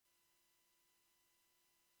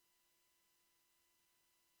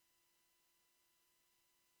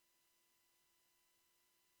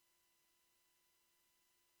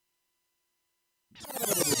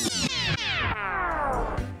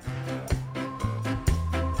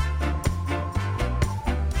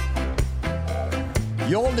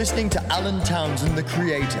You're listening to Alan Townsend, the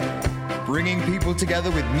creator, bringing people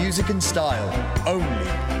together with music and style, only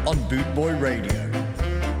on Bootboy Radio.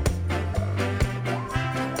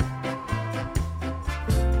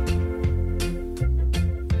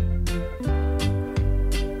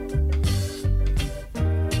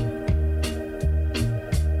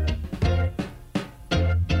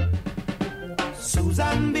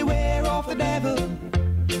 Susan, beware of the devil.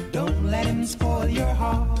 Don't let him spoil your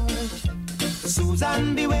heart.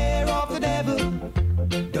 Susan, beware of the devil.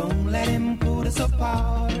 Don't let him put us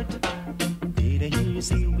apart. Did I hear you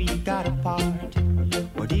say we got apart?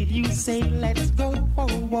 Or did you say let's go for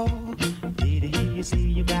a walk? Did I hear you say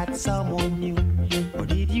you got someone new? Or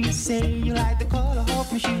did you say you like the color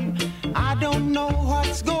of my shoe? I don't know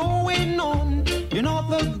what's going on. You're not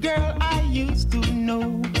the girl I used to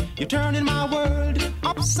know. You're turning my world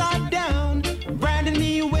upside down, branding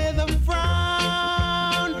me with a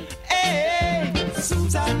frown. Hey,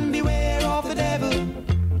 Susan, beware of the devil.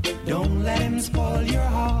 Don't let him spoil your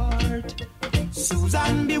heart.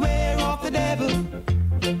 Susan, beware of the devil.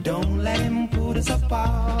 Don't let him put us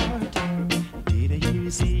apart. Did I hear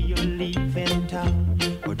you say you're leaving town?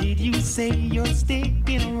 Or did you say you're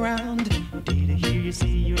sticking around? Did I hear you say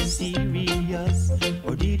you're serious?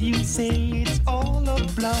 Or did you say it's all a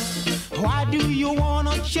bluff? Why do you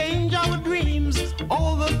wanna change our dreams?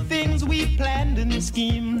 All the things we planned and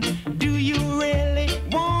schemed. Do you really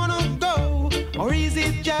wanna go? Or is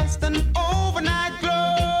it just an overnight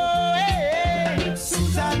glow? Hey,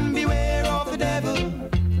 Susan, beware of the devil.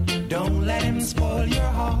 Don't let him spoil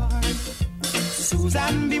your heart.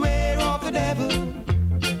 Susan, beware of the devil.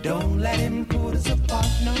 Don't let him put us apart,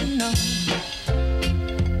 no, no.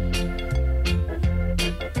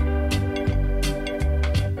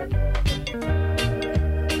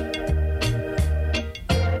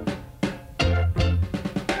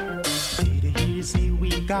 Did I hear you say we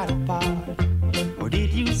got apart? Or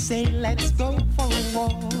did you say let's go for a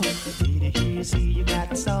walk? Did I hear you say you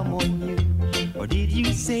got someone new? Or did you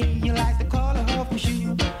say you like the color of my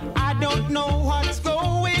shoe? I don't know what's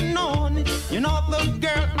going on. You're not the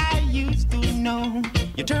girl I used to know.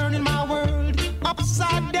 You're turning my world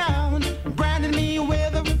upside down, branding me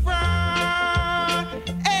with a frown.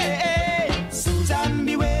 Hey, hey, Susan,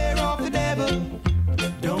 beware of the devil.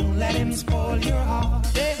 Don't let him spoil your heart.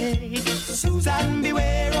 Hey, Susan,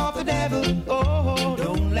 beware of the devil. Oh,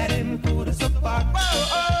 don't let him put us apart. Oh,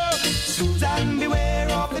 oh, Susan, beware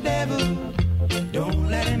of the devil. Don't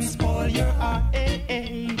let him spoil your heart. Hey,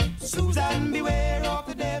 hey, Susan, beware of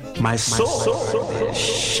the devil. My soul is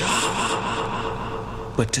sharp,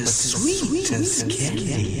 but as sweet as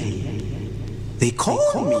candy. They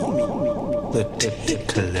call me the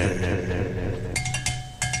tickler.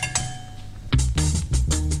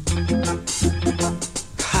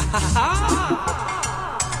 Ha ha ha!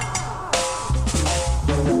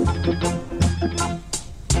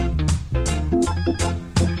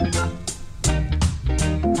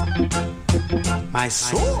 My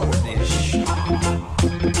sword is sharp,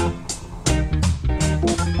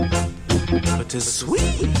 but as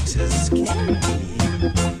sweet as candy.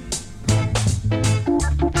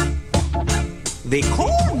 They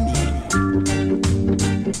call me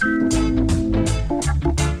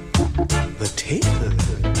the tailor.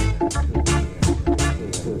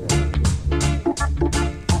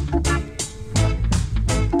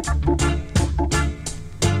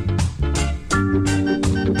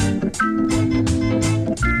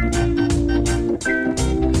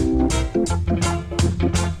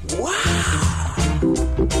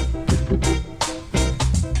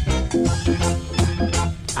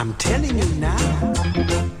 I'm telling you now,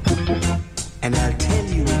 and I'll tell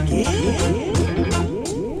you again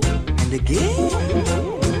and again.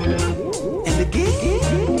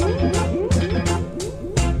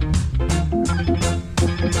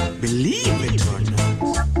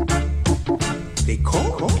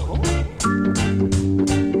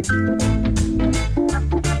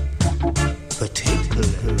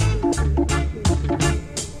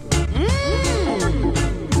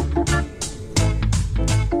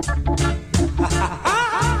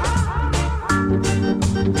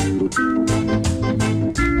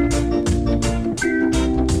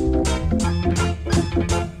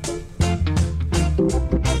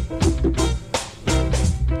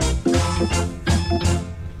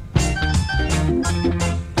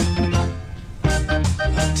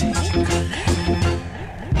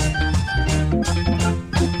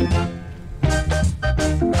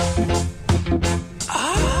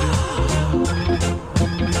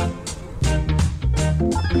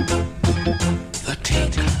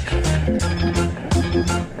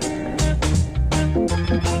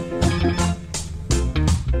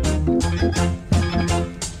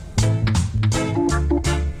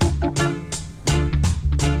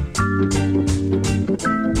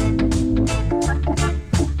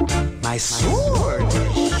 sword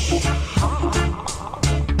is sharp,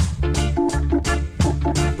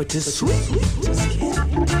 but the sweetest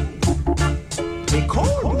candy. They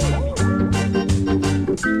call me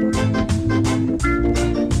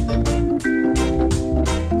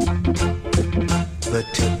the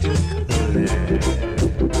tickler.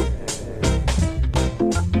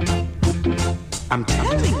 I'm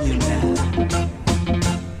telling you now,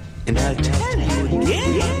 and I'll tell you again.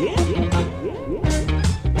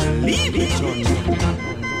 Believe it or not,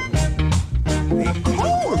 they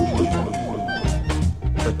call me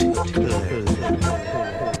the tickler.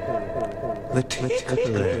 The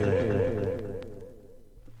tickler.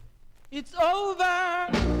 It's over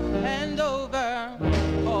and over,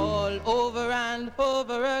 all over and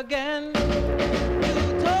over again. You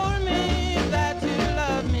told me that you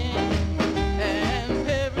love me, and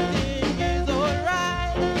everything is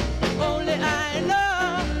alright. Only I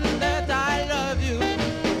know that I love you,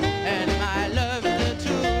 and my love is a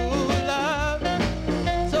true love.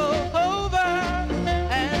 So over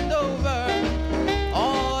and over,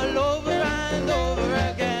 all over and over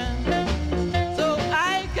again. So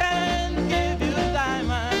I can give you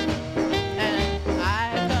diamond, and I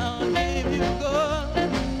can give you gold.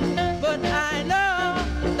 But I know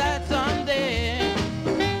that someday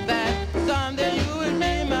you will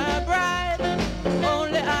be my bride.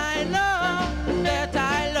 Only I know that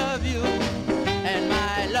I love you, and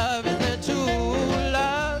my love is a true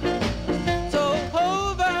love. So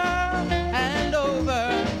over and over,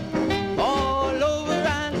 all over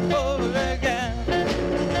and over again.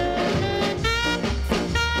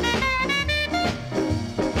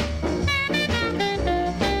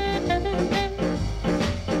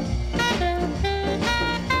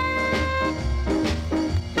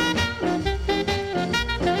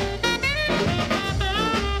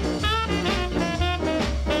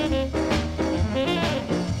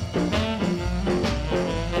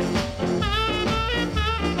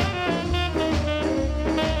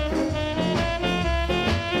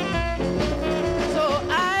 So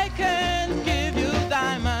I can give you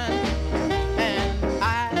diamond, and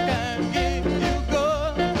I can give you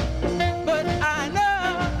gold. But I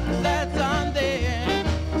know that someday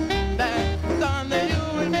you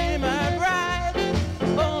will be my bride.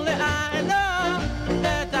 Only I know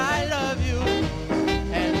that I love you,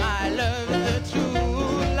 and my love is a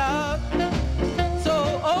true love. So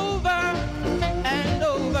over and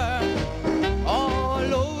over,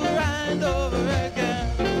 all over and over again.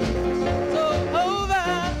 So over,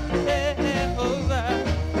 over,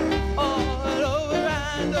 all over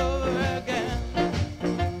and over again.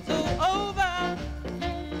 So over,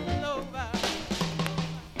 over.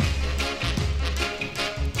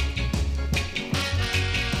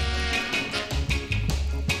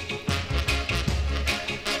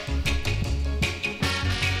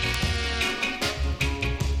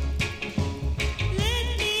 Let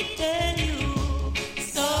me tell you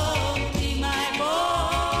something, my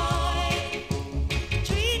boy.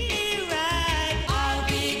 Treat me right, I'll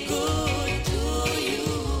be good to you.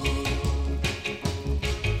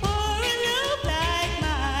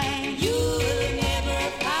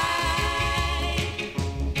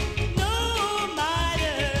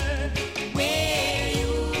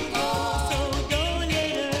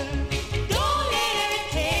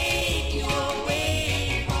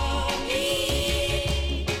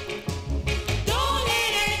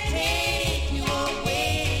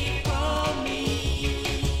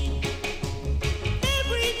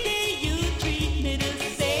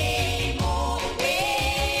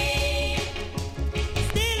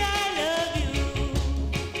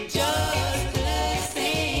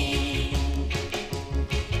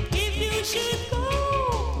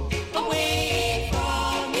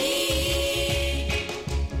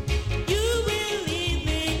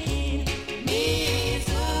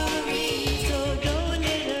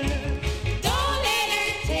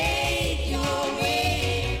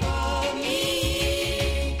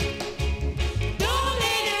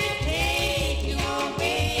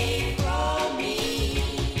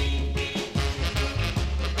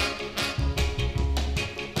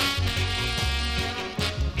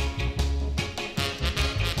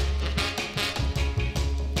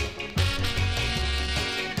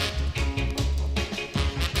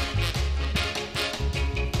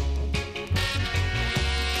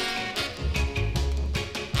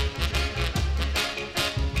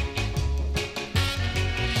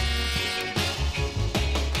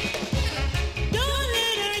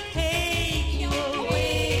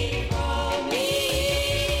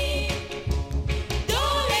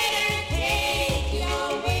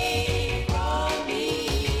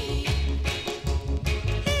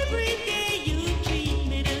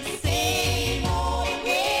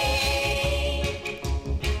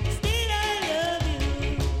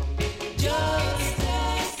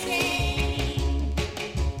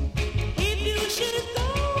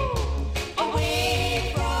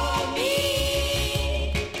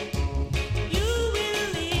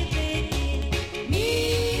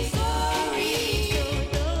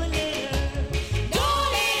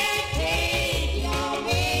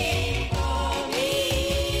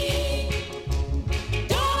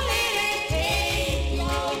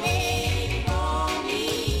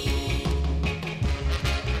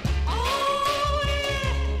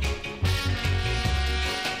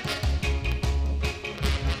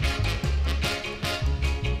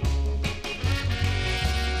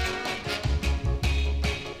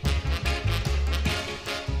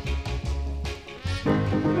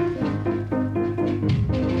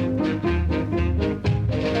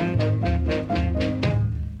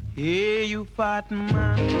 fat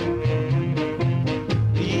man,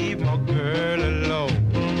 leave my girl alone.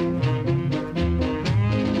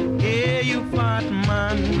 Hey, you fat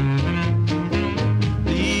man,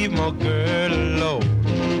 leave my girl alone.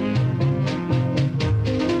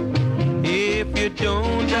 If you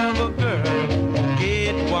don't have a girl,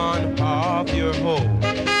 get one off your home.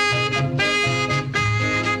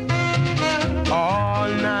 All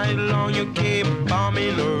night long you keep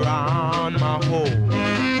bumming around my home.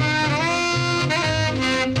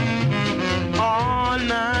 All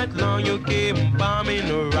night long you keep bumming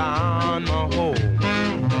around my home.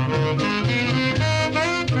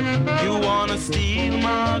 You wanna steal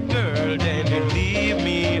my girl, then you leave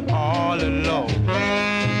me all alone.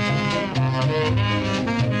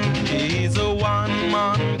 She's a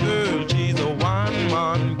one-man girl, she's a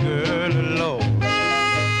one-man girl alone.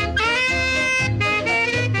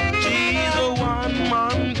 She's a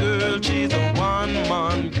one-man girl, she's a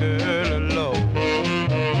one-man girl alone.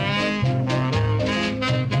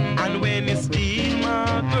 And when you steal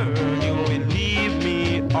my girl, you will leave me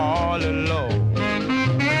all alone.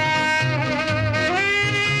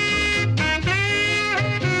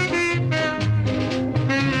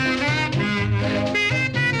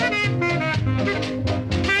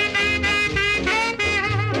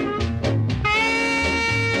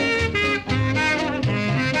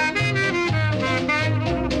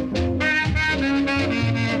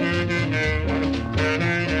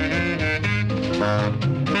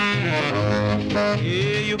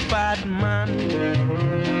 Hey, you bad man,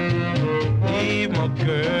 leave my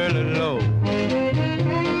girl alone.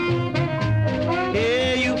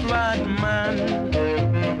 Hey, you bad man,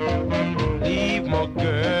 leave my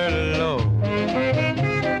girl alone.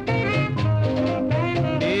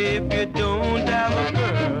 If you don't have a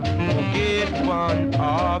girl, get one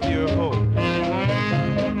off your home.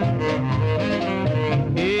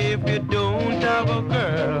 If you don't have a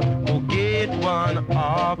girl, get one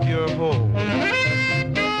off your home.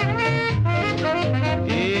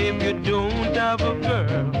 If you don't have a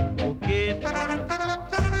girl, get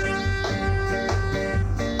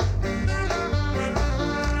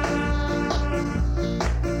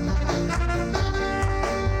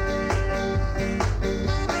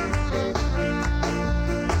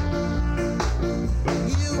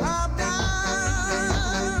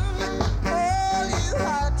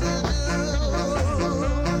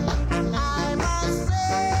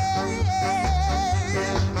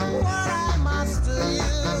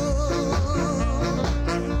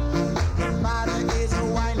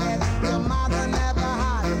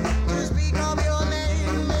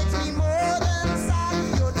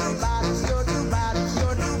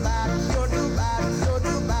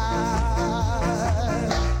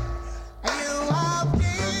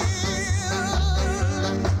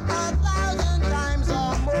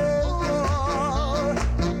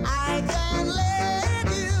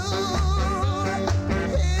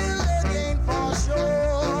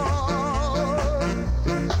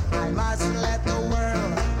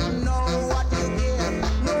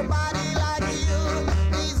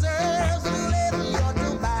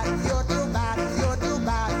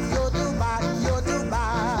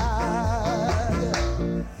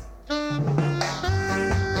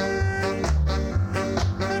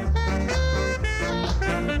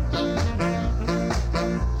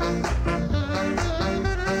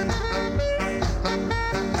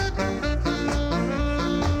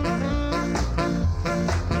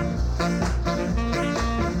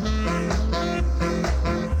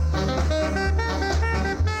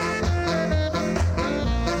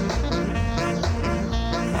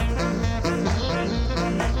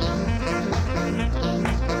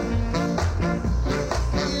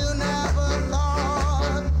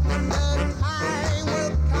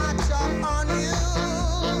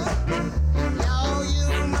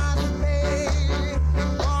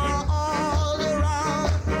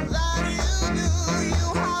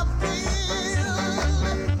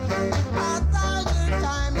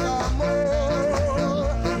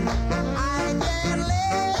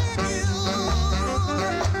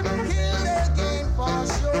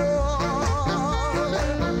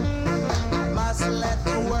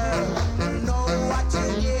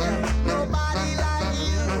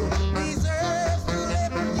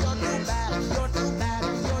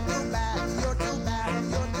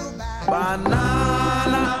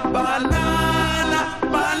Banana, banana,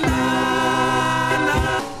 banana,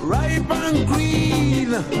 ripe and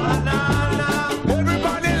green. Banana,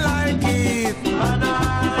 everybody like it.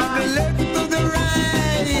 Banana, from the left to the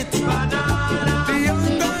right. Banana, the young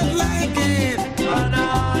guys like it.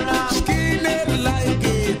 Banana, skinhead like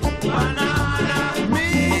it. Banana, me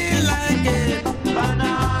like it.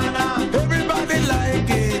 Banana, everybody.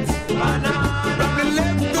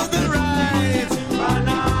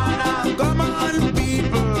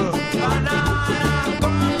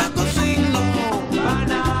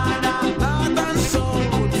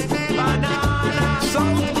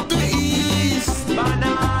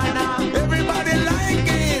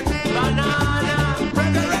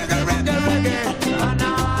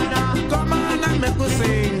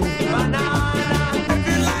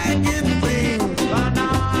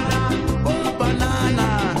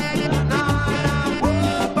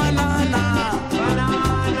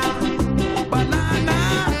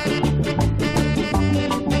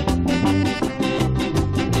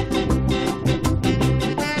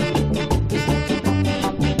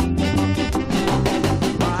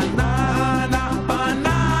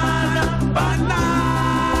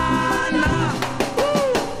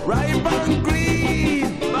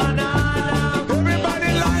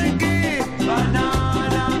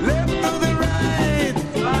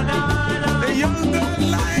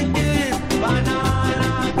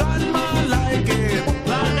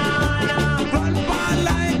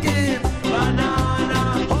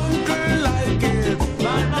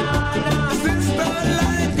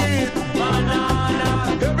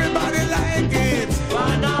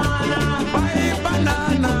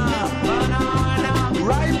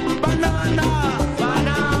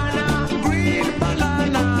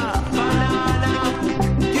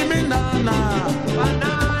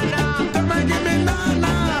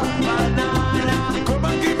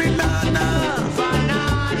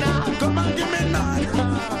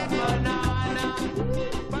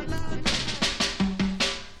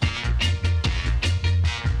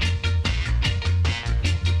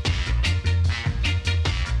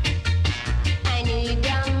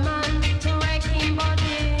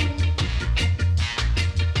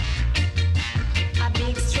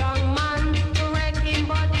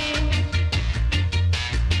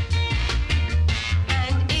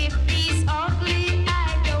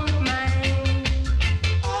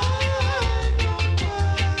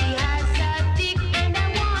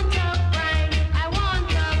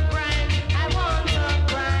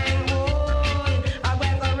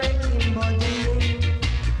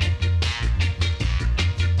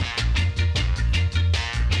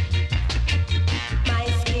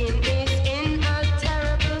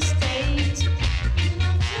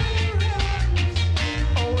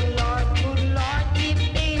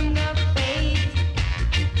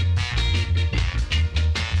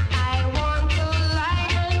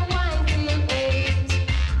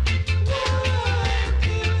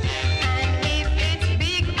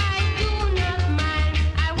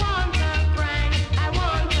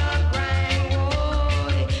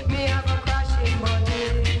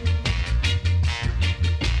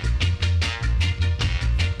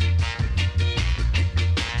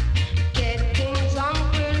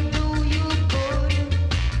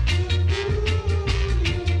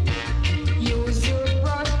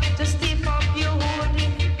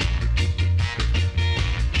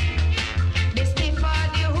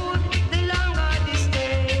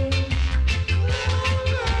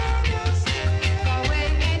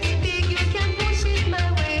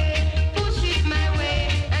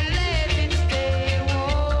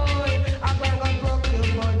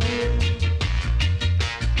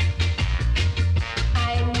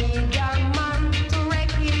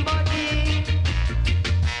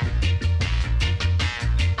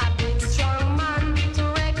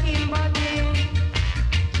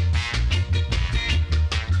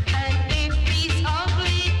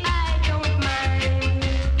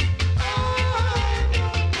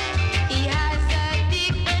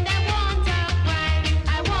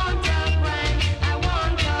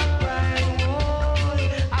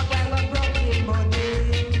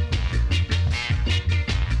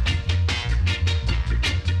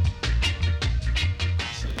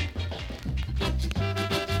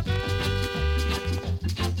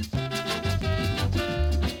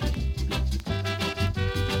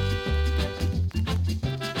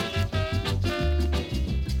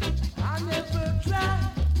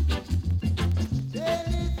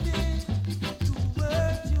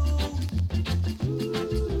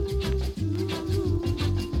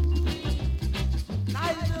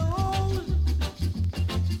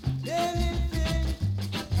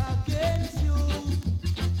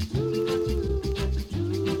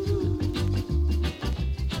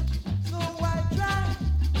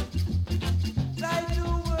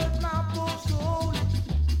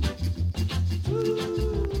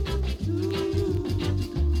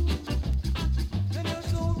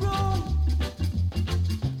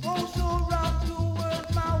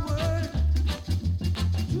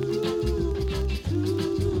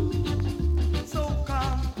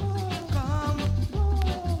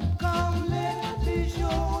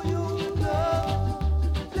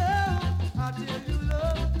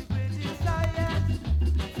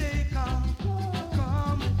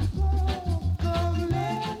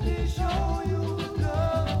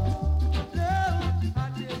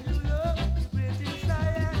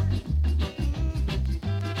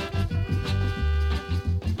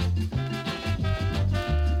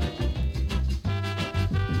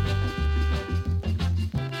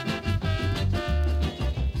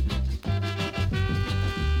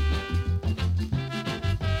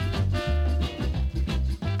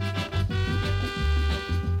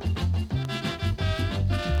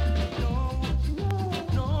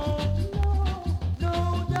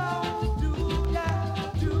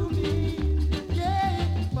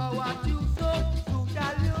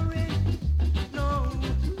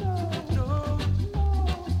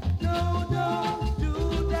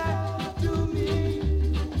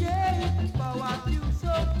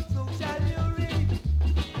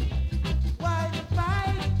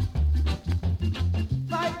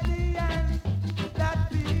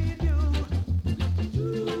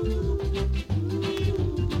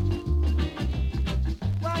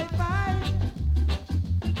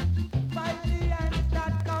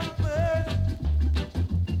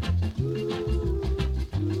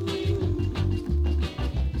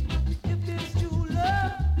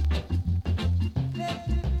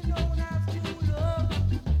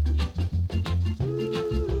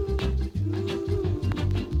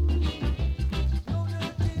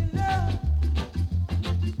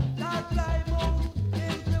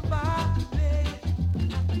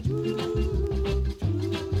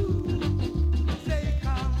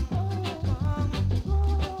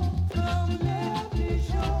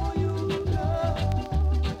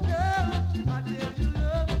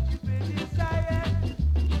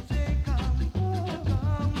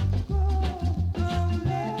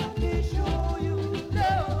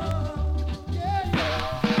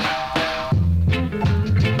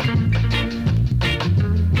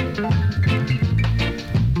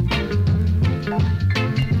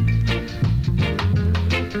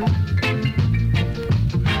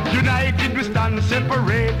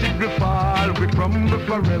 separated we fall, we crumble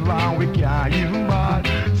forever and we can't even ball.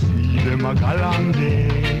 See them a galang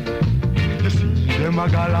day, you see them a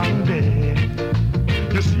galang day,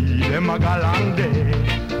 you see them a galang day,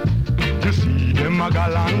 you see them a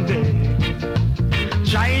galang day.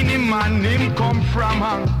 Chinese man him come from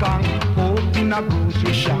Hong Kong, open a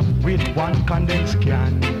grocery shop with one condensed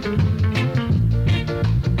can.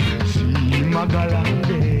 See him a galang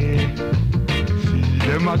day, see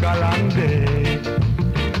them a galang day,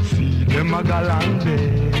 see them a galang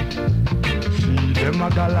day, see them a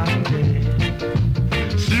galang day.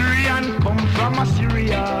 Syrian come from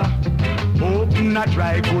Assyria, open a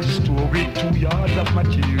dry goods store with 2 yards of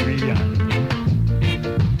material.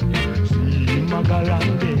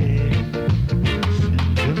 Magalande, see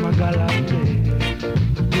them Magalande,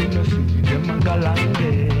 you know see them Magalande,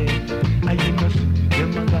 I you know see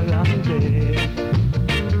them Magalande.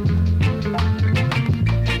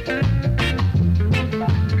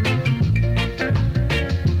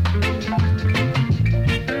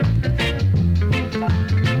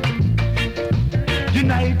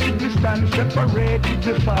 United we stand, separated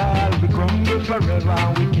we fall, we crumble forever,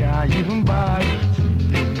 we can't even buy.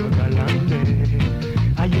 Magalande,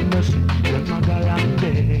 I you know see them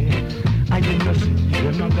Magalande, I you know see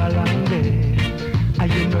them Magalande, I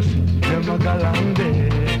you know see them Magalande,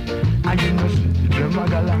 I you know see them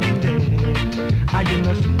Magalande, I you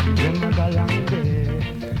know see them Magalande,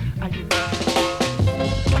 I you know.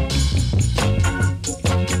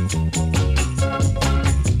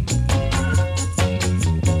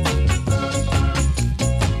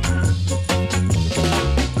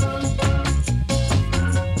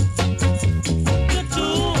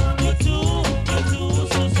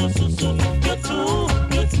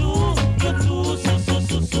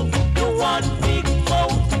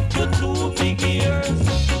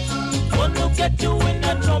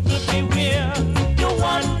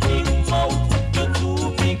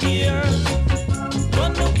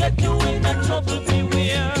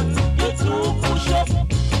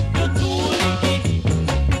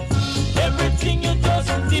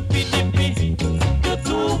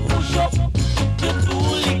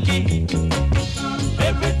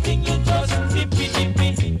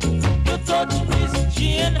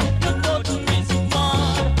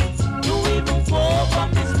 You even go from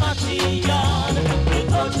this Matty yard.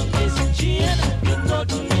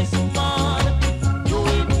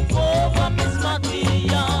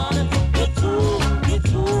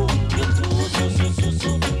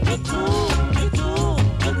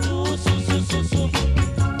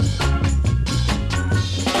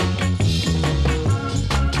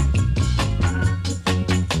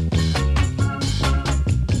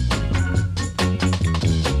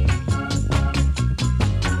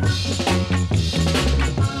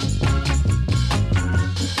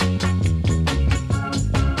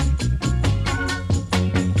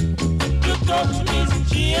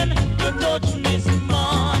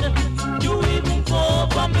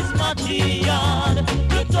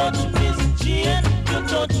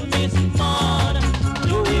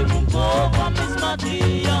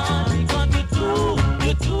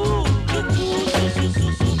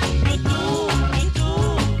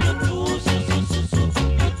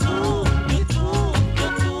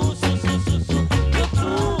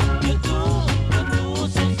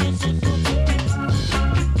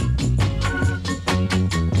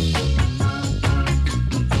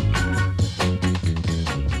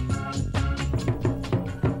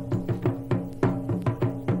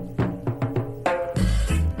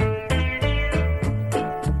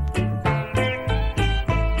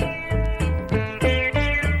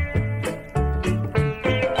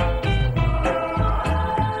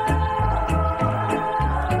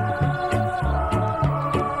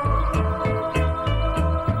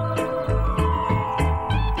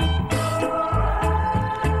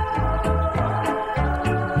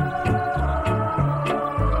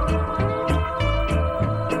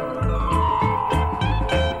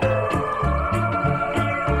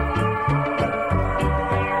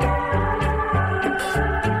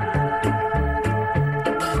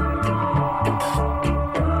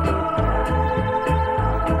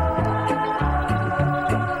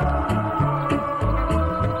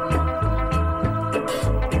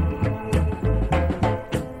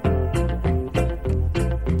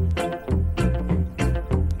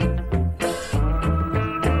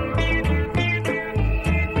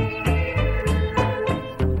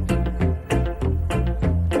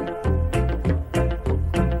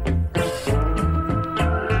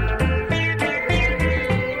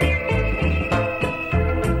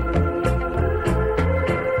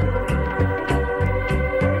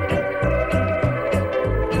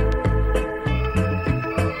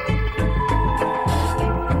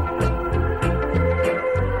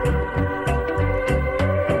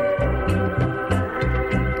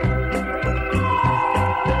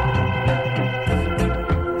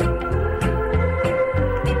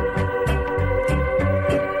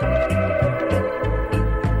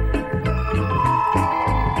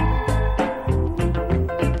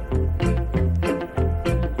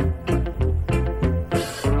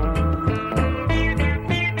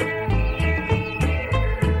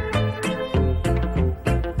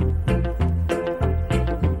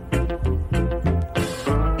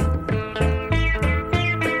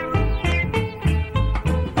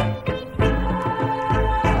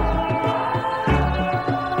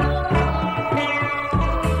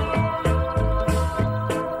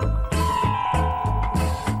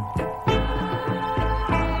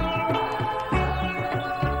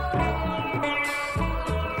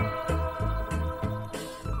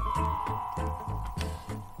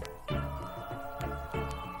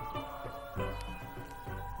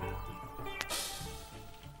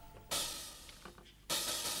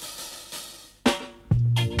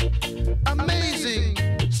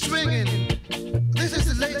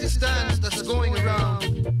 this dance that's going around.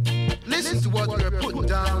 Listen to what we're putting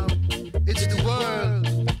down. It's the world.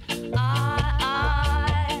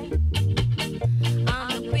 I'm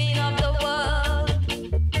the queen of the world.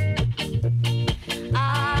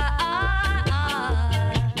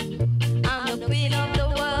 I'm the queen of the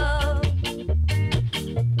world.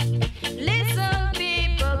 Listen,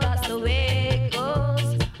 people, that's the way it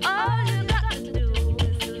goes. All you got to do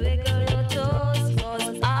is to wiggle your toes. 'Cause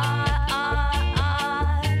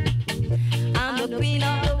I'm the queen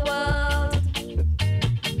of the world.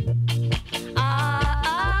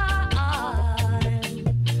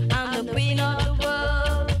 I'm the queen of the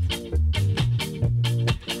world.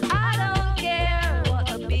 I don't care what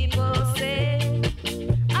the people say.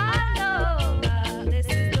 I know that this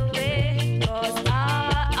is the way. 'Cause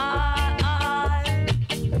I'm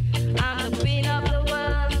the queen of the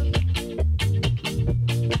world.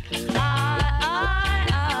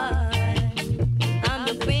 I'm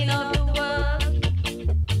the queen of the world.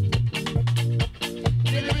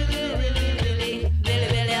 Really, really, really, really, really,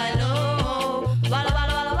 really, I know. Walla,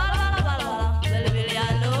 walla, walla, walla, walla, walla, walla. Really, really, I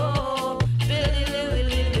know. Really, really,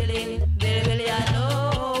 really, really, really, really, I know.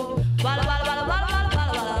 Walla, walla, walla, walla, walla, walla,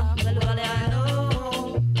 walla. Really, really, I know.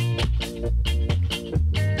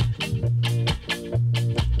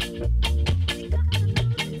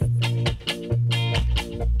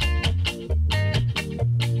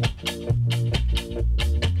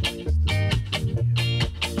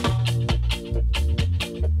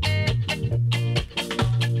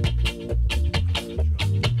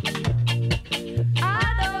 I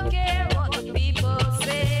don't care what the people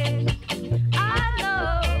say. I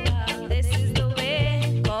know that this is the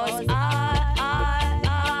way. 'Cause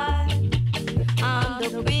I'm the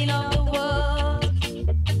queen of the world.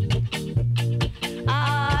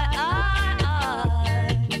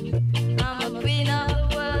 I'm the queen of the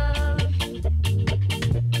world.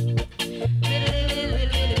 Really, really,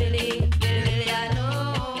 really, really, really, really, I know.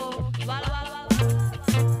 Walla, walla, walla, walla.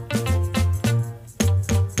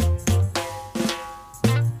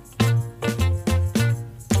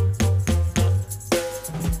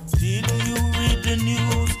 Did you read the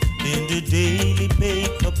news in the daily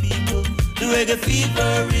paper, people? The reggae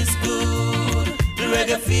fever is good. The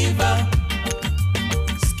reggae fever.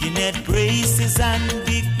 Skinhead braces and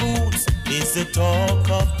big boots is the talk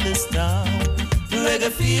of this town. The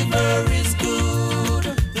reggae fever is good.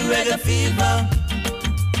 The reggae fever.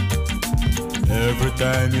 Every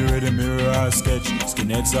time you read a mirror sketch,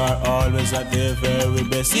 skinheads are always at their very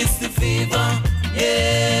best. It's the fever,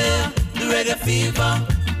 yeah, the reggae fever.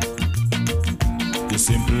 The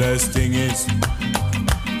simplest thing is,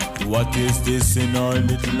 what is this in our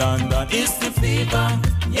little London? It's the fever,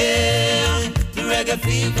 yeah, the reggae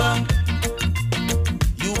fever.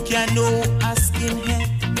 You can know a skinhead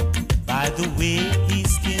by the way he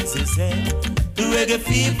skins his head. The reggae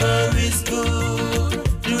fever is good,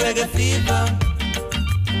 the reggae fever.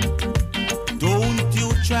 Don't you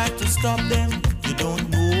try to stop them, you don't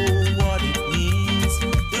know what it means.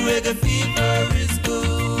 The reggae fever is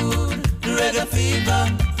good, the reggae fever.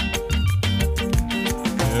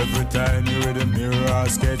 Every time you read a mirror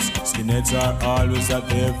sketch, skinheads are always at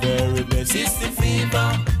their very best. It's the fever,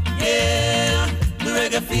 yeah, the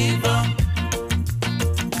reggae fever.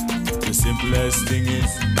 The simplest thing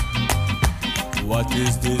is, what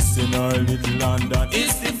is this in our little London?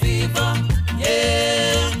 It's the fever,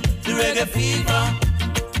 yeah, the reggae fever.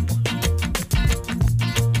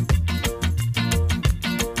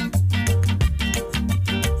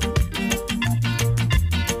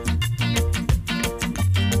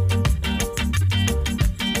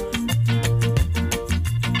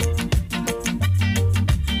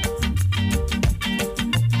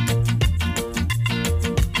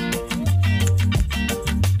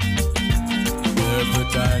 Every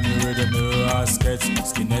time you read a mirror sketch,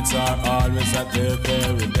 skinheads are always at their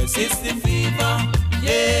very best. It's the fever,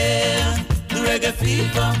 yeah, the reggae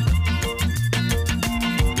fever.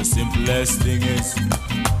 The simplest thing is,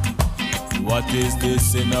 what is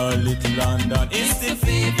this in our little London? It's the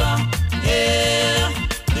fever, yeah,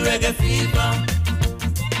 the reggae fever.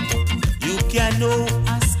 You can know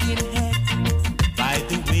a skinhead by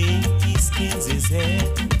the way he skins his head.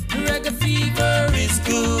 The reggae fever is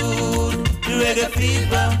good, the reggae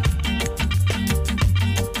fever.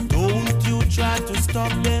 Don't you try to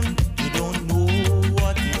stop them, you don't know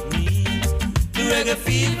what it means. The reggae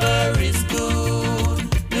fever is good,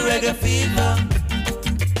 the reggae fever.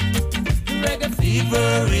 The reggae fever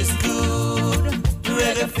is good, the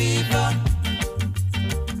reggae fever.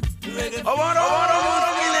 The reggae fever.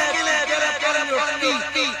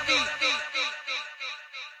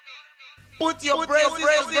 Put your breast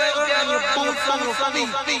together and your boots on your feet.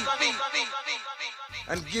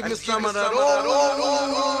 And give me some of that old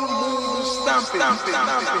moon stamping.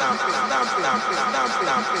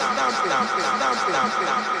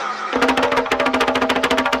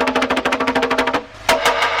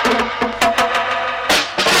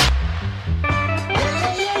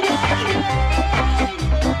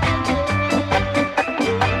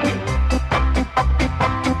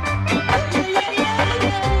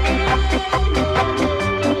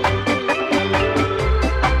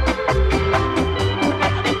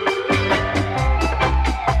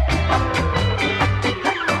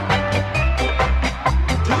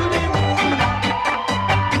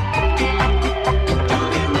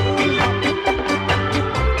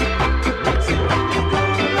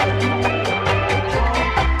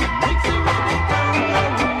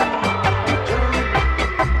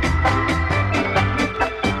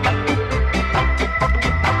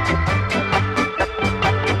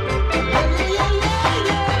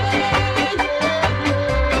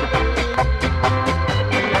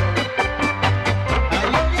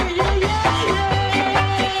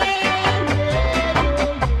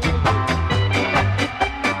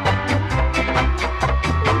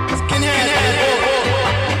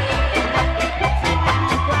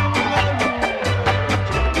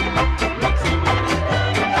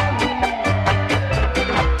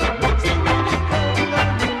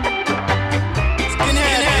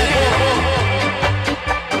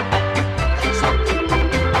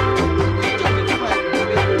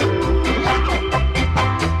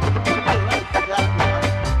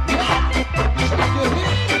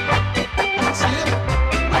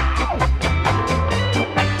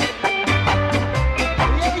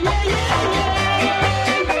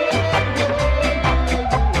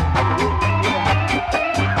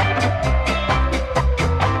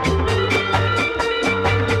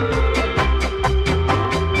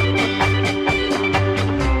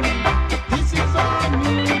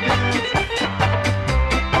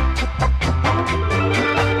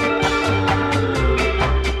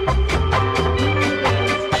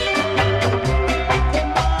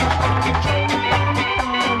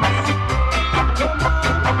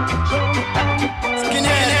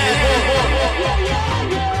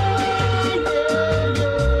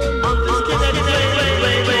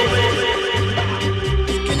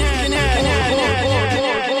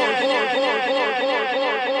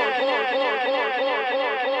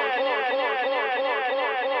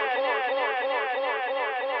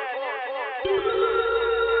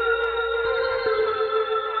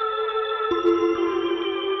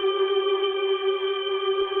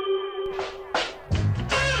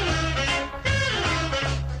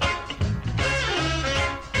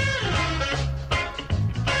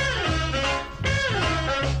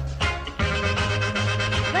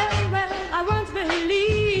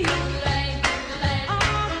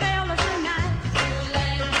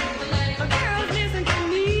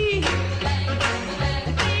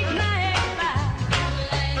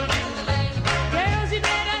 Girls, you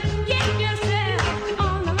better get yourself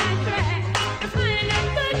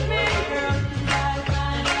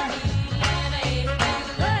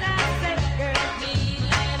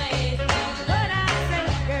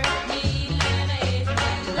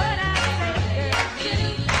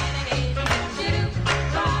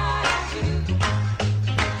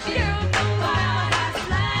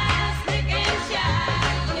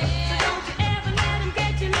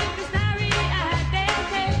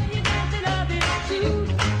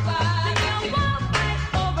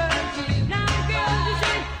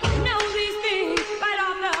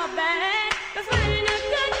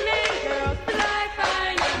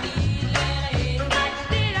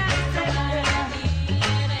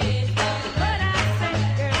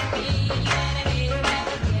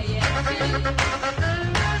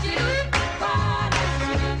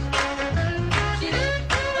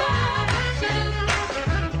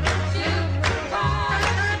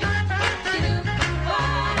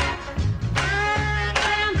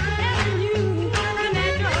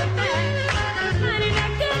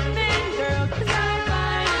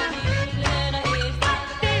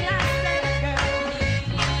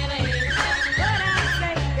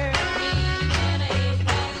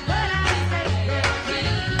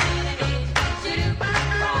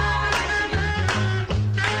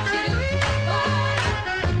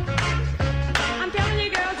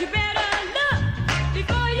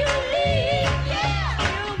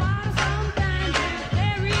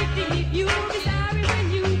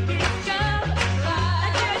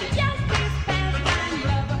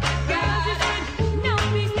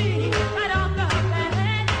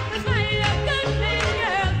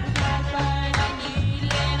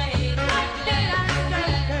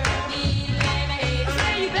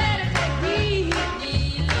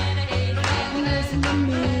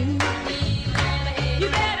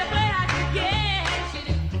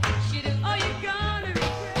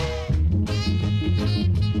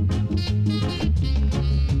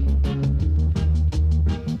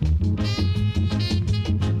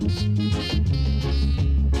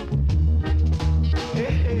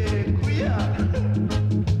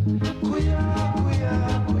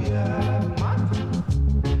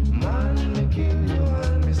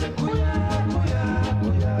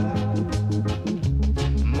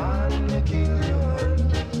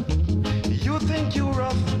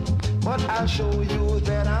show you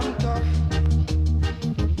that I'm tough.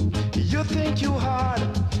 You think you hard,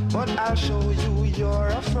 but I'll show you you're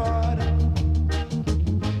a fraud.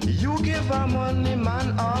 You give her money,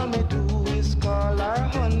 man, all me do is call her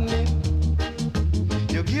honey.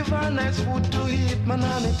 You give her nice food to eat, man,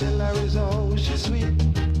 and me tell her is how she's sweet.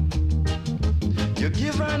 You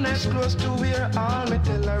give her nice clothes to wear, all me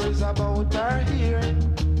tell her is about her hair.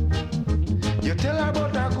 You tell her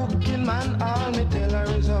about her cooking, man, all me tell her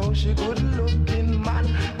is how she good looking, man.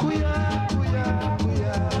 Kuya, kuya,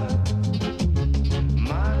 kuya.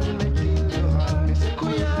 Man, me kill you hard, me say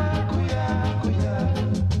kuya, kuya, kuya.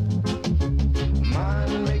 Man,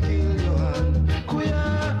 me kill you hard, kuya,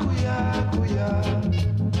 kuya, kuya.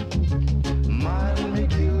 Man, me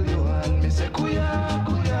kill you hard, me say kuya,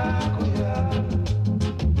 kuya, kuya.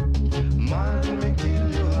 Man, me kill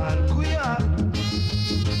you hard, kuya.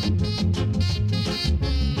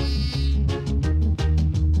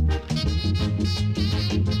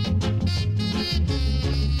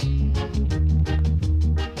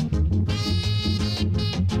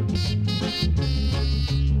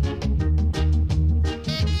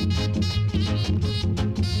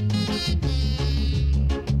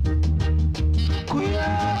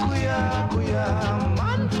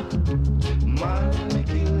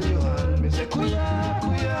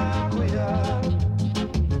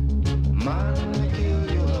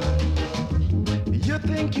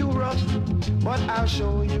 But I'll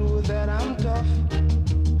show you that I'm tough.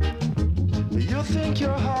 You think you're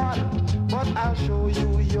hard, but I'll show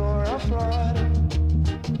you you're a fraud.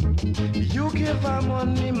 You give her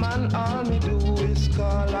money, man, all me do is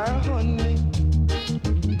call her honey.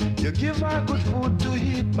 You give her good food to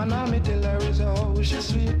eat, man, all me tell her is how she's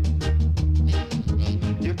sweet.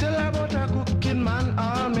 You tell her about her cooking, man,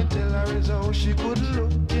 all me tell her is how she good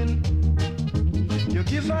looking. You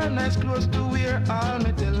give her nice clothes to wear, all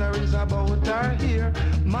me tell her is about her hair.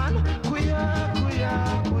 Man, kuya,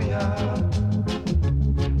 kuya, kuya.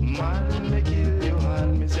 Man, me kill you,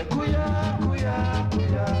 man, me say kuya, kuya,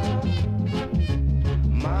 kuya.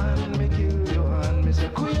 Man, me kill you, man, me say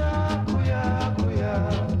kuya, kuya, kuya.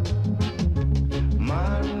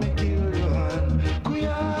 Man, me kill you, man,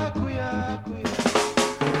 kuya, kuya, kuya.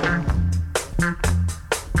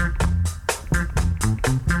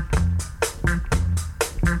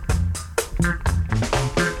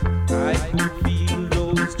 I can feel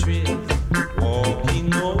those trees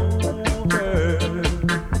walking over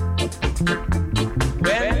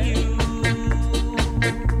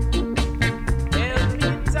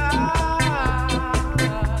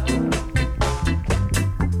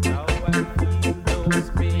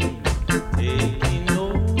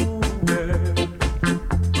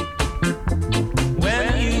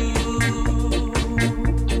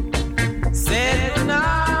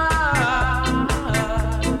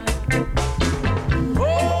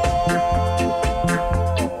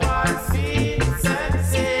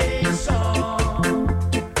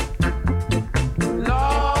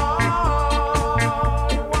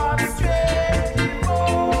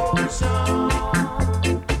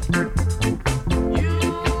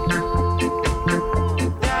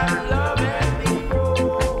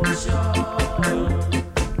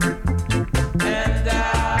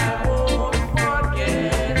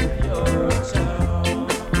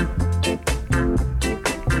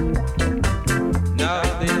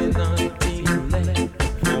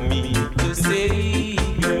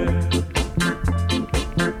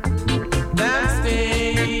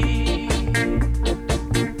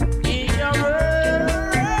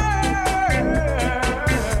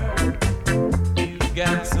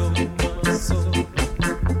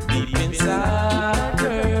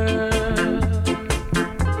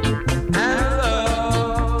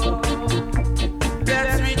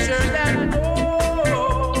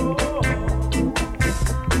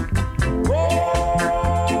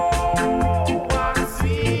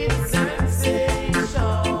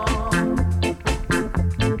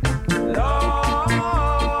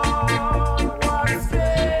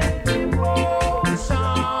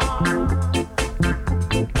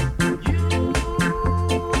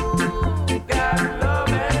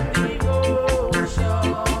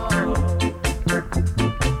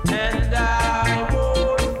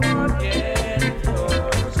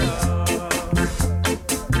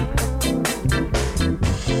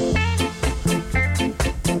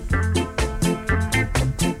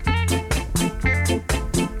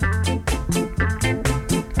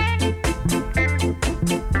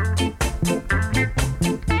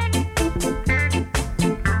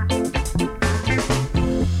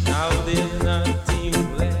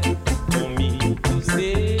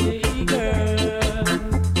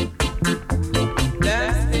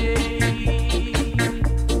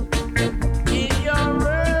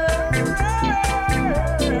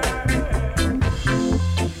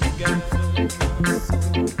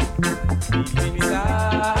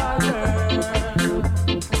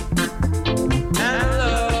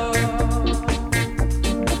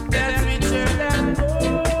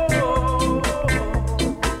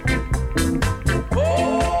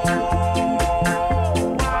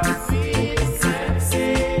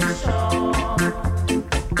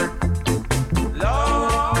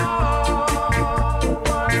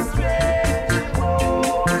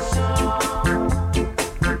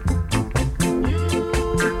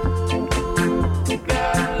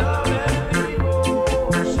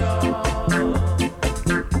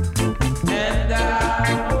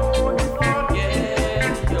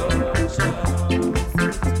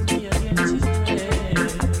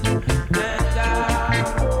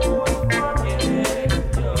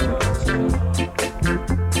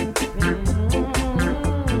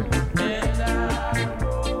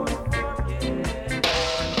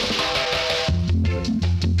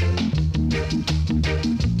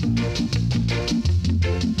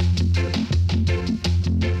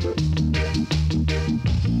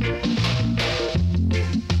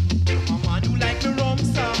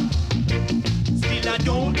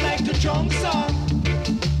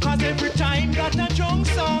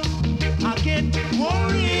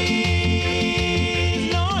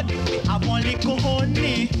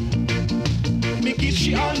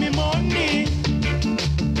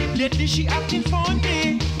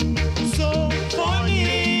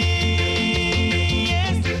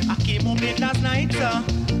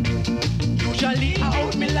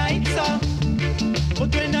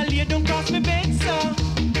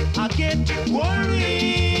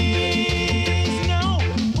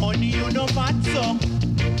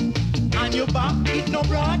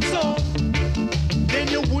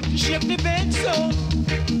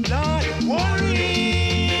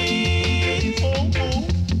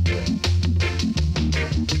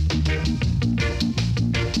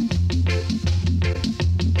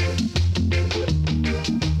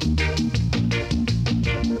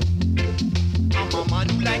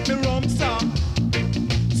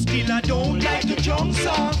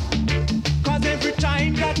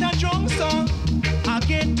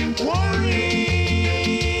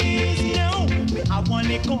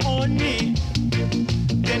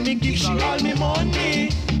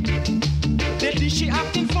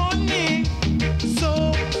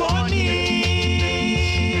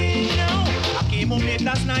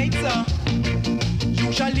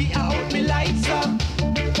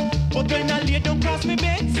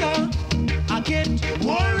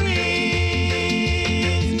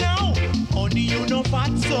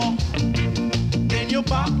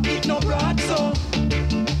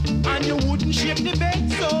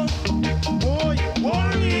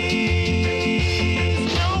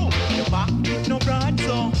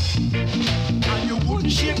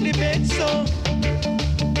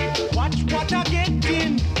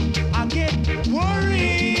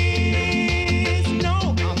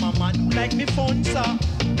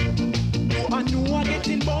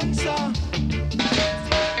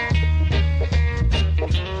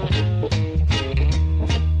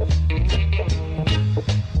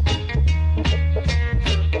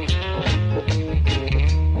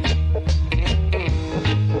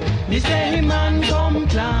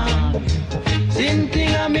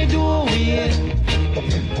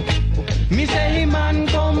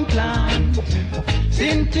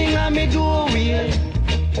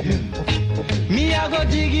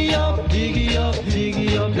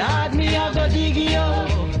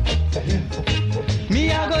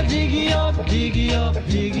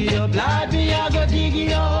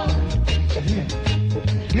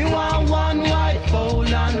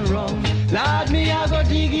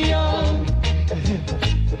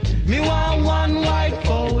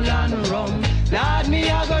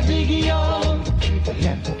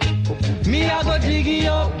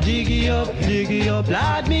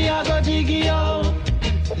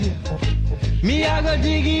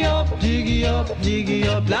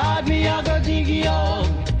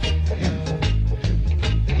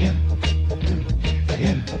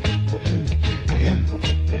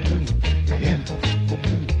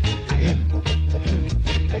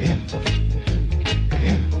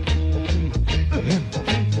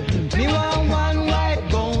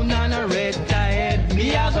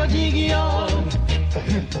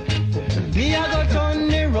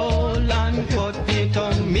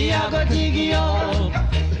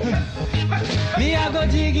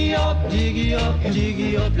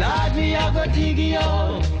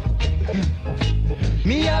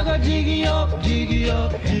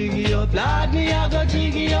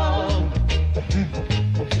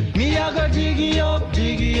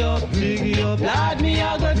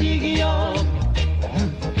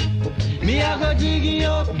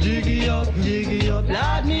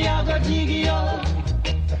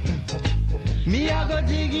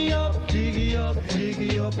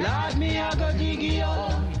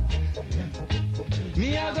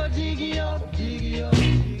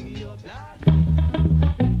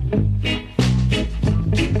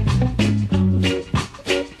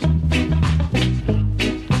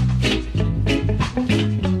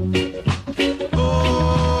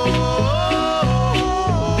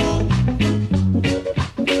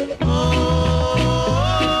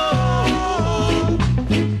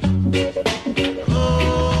Oh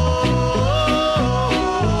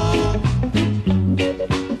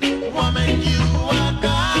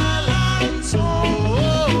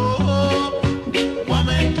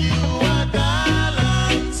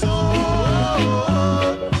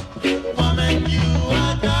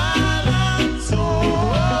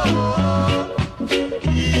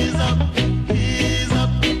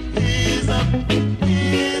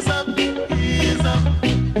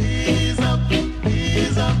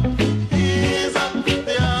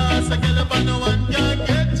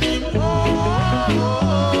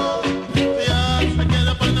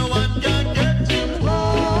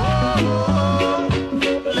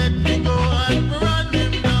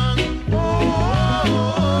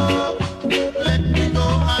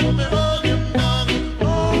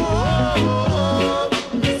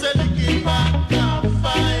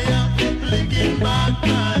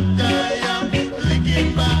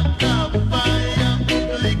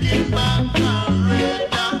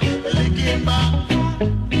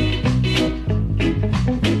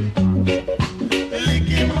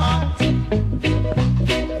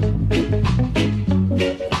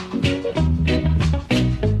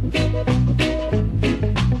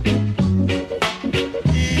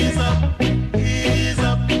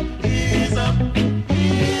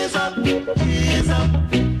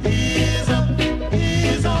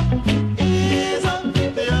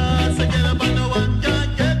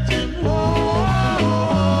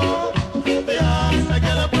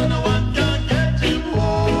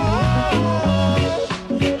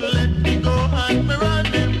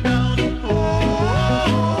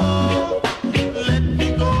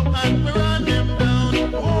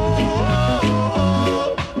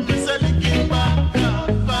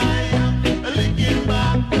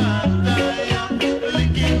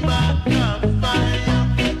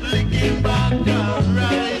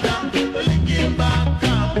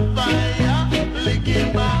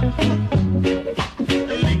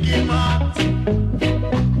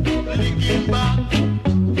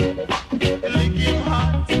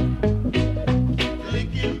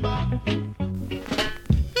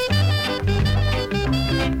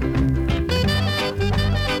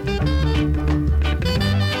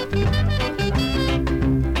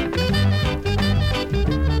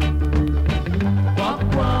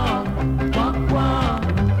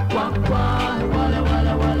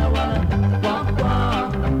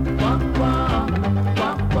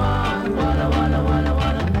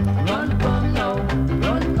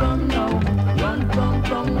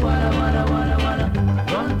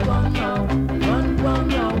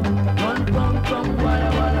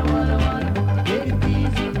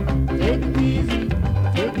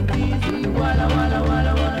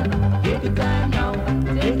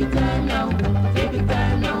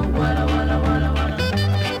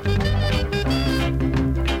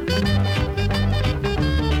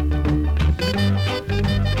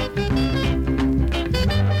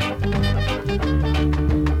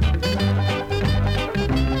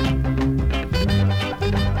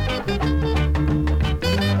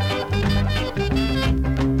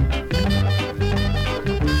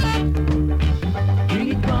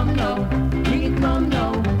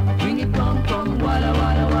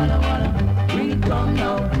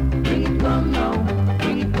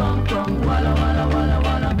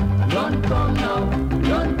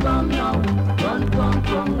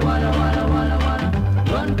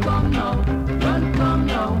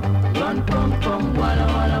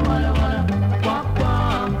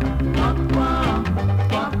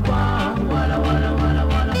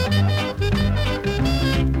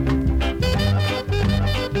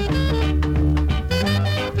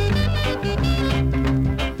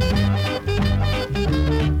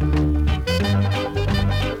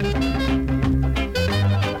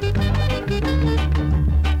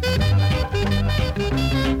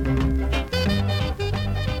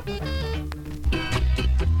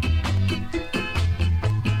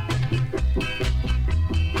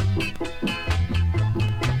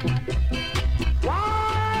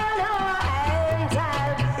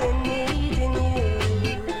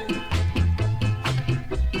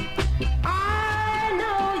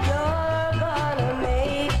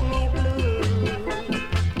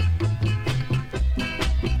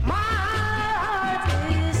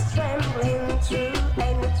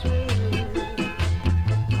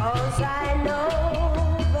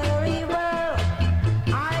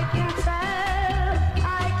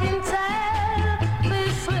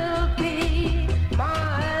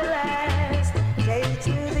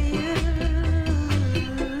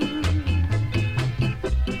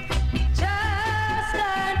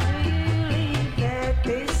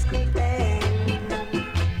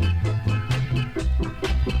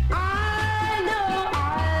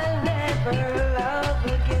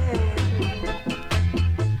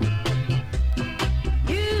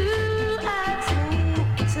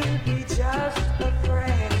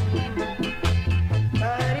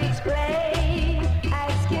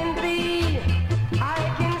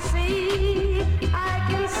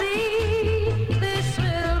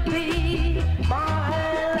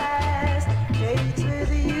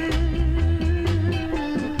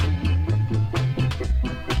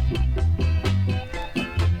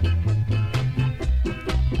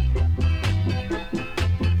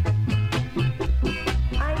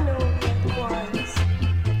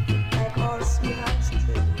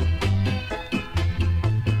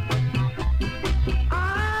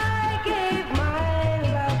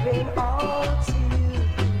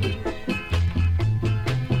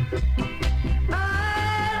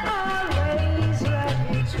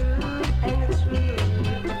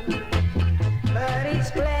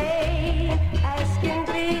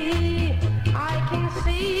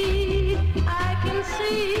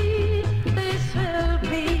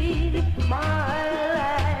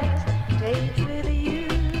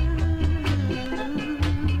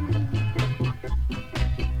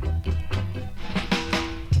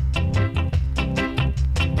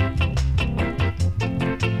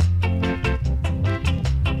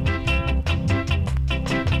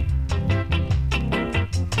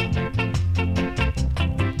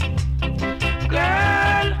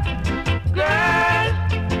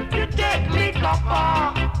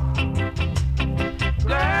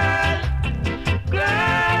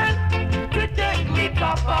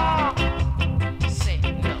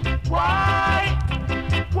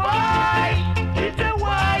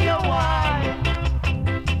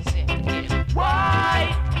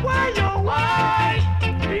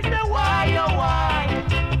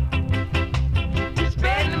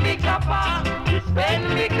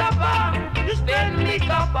me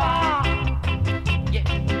copper.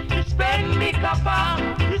 Yeah. You spend me copper.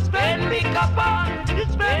 You spend me copper. You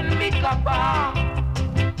spend me copper.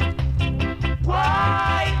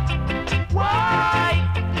 Why? Why?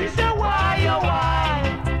 You say why, oh why?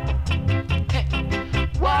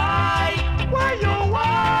 Why? Why, oh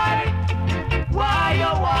why? Why,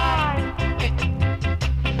 oh why?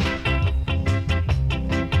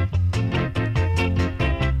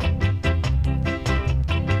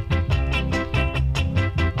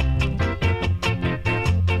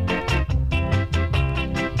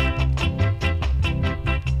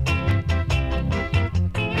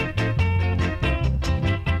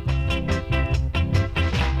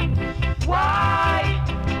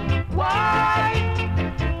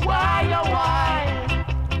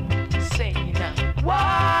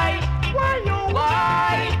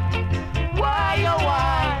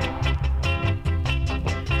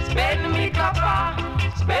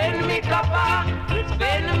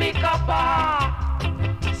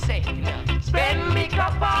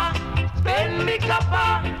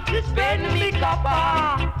 Spend me copper.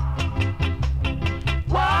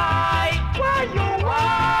 Why? Why you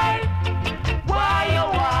why? Why you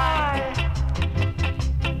why?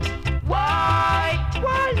 Why?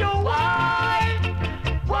 Why you why?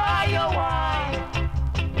 Why you why?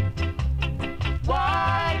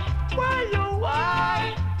 Why? Why you why?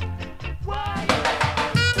 Why?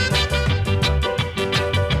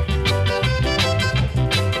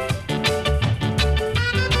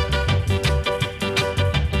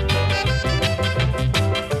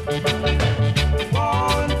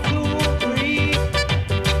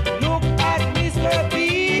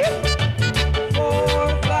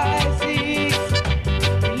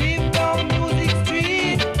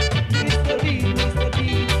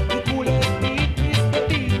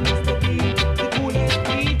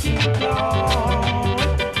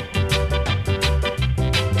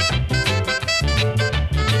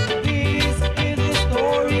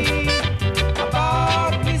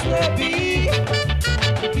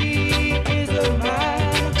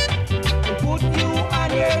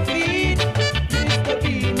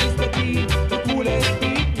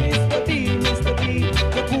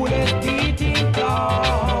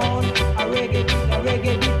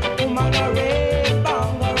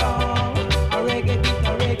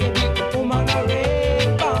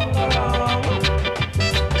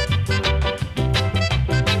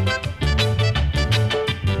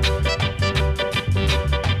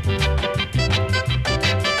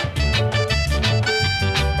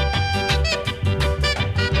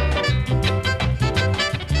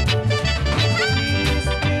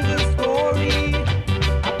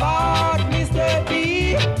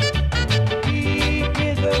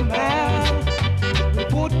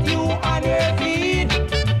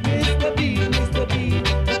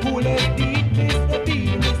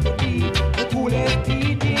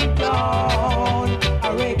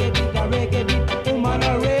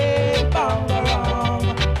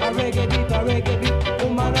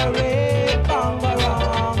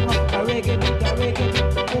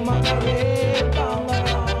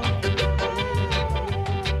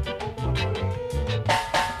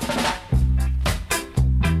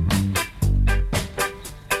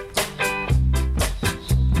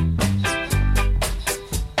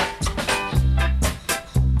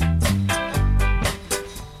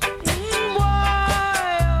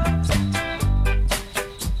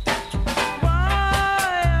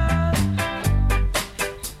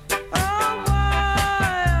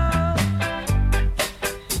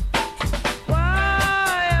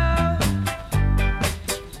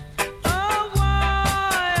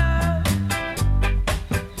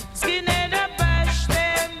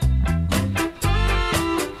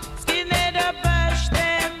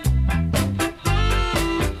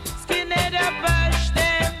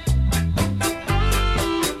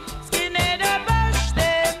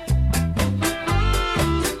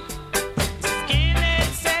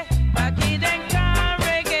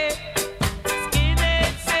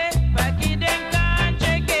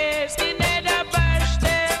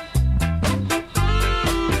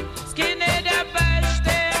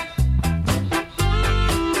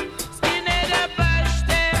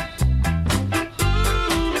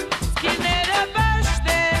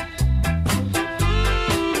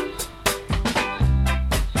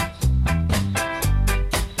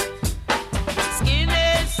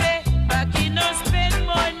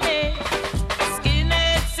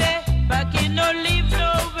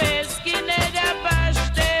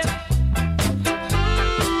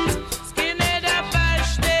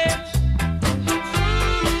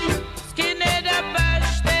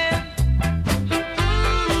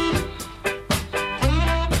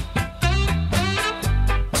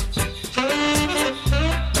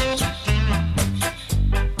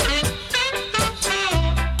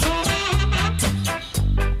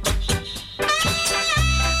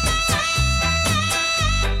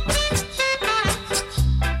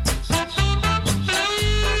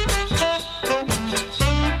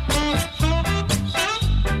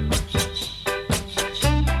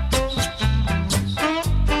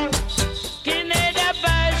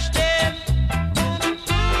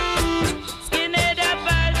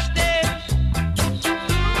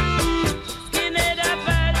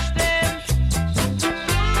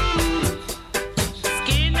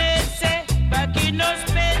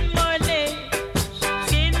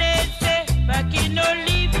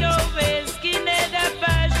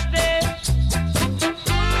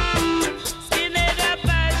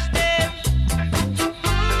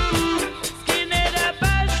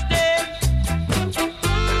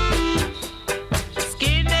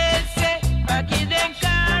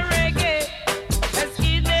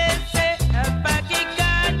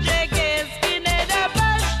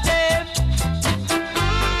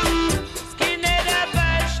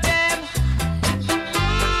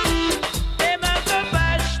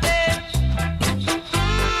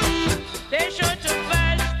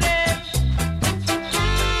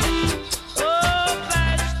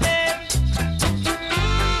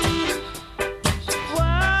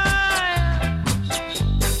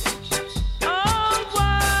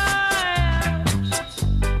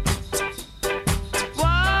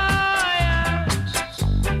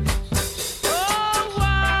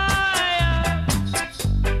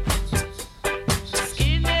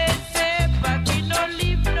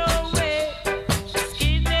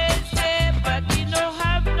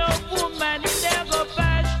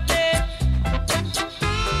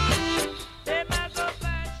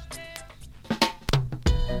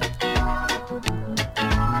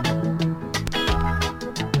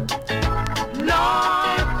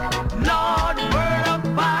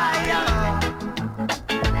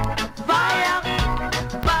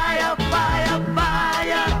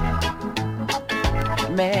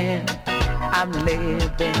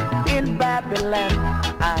 living in Babylon,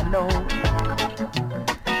 I know.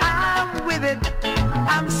 I'm with it,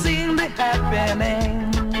 I'm seeing the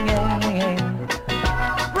happening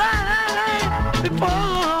right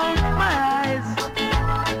before my eyes.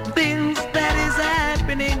 Things that is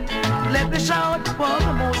happening, let me shout for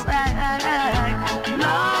the Most High.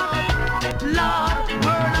 Lord, Lord,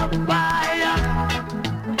 burn up fire,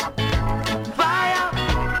 fire,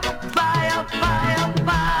 fire, fire,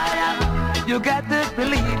 fire. You got to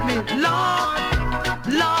believe me, Lord,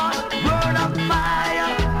 Lord, burn up fire,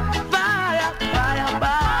 fire, fire,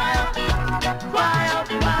 fire, fire,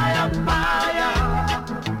 fire, fire.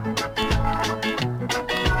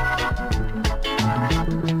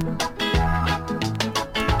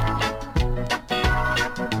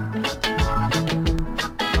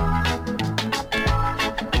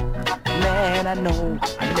 Man, I know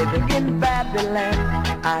I'm living in Babylon,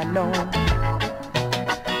 I know.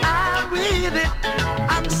 I'm with it,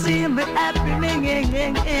 I'm seeing it happening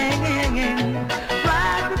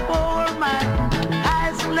right before my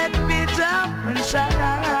eyes. Let me jump and shout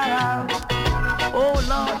out, oh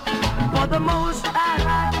Lord, for the Most High.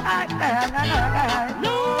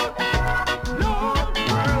 Lord, Lord,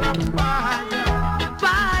 burn up fire,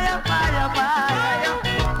 fire, fire, fire,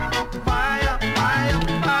 fire, fire,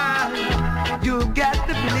 fire. You got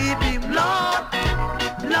to believe him, Lord,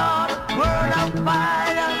 Lord, burn up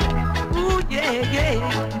fire. Ooh, yeah, yeah.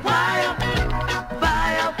 Fire,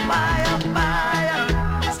 fire, fire, fire.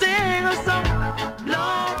 Sing a song,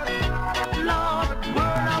 Lord, Lord,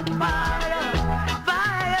 burn up fire.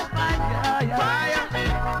 Fire, fire, fire,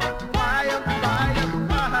 fire, fire,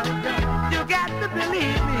 fire. You got to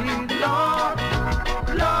believe me, Lord,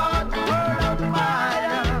 Lord, burn up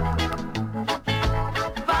fire.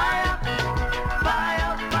 Fire,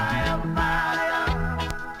 fire, fire, fire.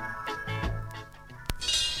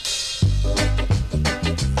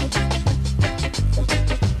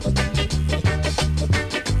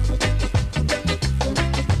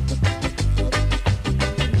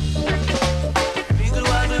 Wiggle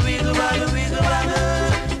waggle, wiggle waggle, wiggle waggle.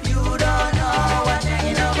 You don't know what's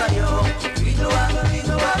hanging over you. Wiggle waggle,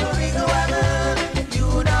 wiggle waggle, wiggle waggle. You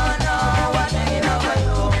don't know what's hanging over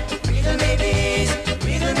you. Wiggle me this,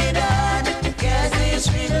 wiggle me that. Guess this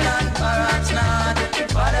wiggle and perhaps not.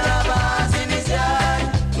 Father of us in his yard.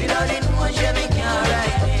 Without it, much we can't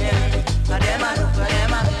ride him. And them a look for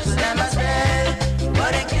them a kiss, them a spell.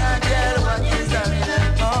 But they can't tell what is the real.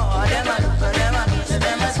 Oh, them a look for them a kiss,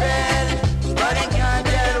 them a spell. But they can't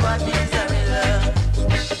tell what is the real.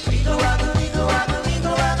 Wiggle waggle, wiggle waggle,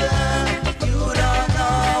 wiggle waggle. You don't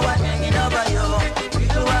know what's hanging over you.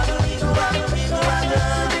 Wiggle waggle, wiggle waggle, wiggle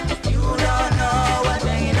waggle. You don't know what's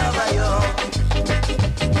hanging over you.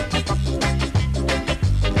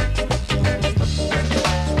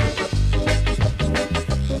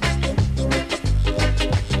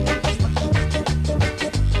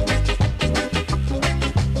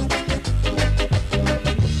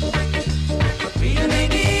 Wiggle me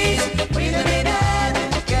this, wiggle me that.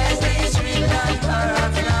 Guess this wiggle and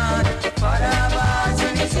perhaps not. Father of us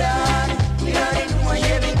in his yard. Without it, much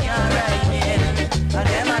we can't ride him. And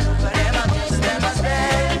them a look for them a kiss, them a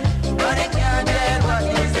spell. But they can't tell what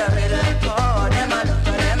is the real. Oh, them a look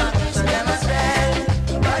for them a kiss, them a spell.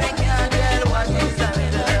 But they can't tell what is the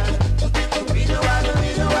real. Wiggle waggle,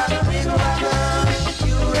 wiggle waggle, wiggle waggle.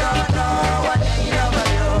 You don't know what's hanging over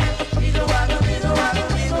you. Wiggle waggle, wiggle waggle,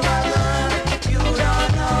 wiggle waggle. You don't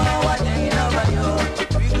know what's hanging over you.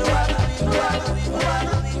 Wiggle waggle, wiggle waggle, wiggle waggle, wiggle waggle, wiggle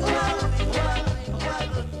waggle, wiggle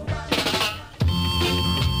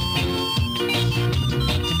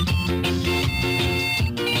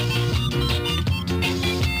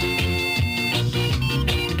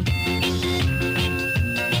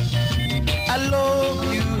I love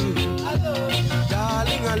you,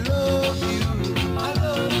 darling, I love you.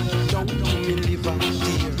 Don't do me live up,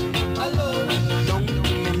 dear. Don't do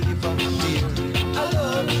me live up, dear.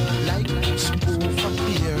 Like this over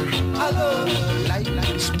beer. Like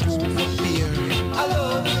this over beer.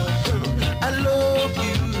 I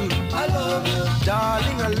love you,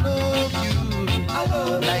 darling, I love you.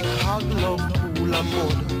 Like hog love pool of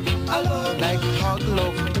mud. Like hog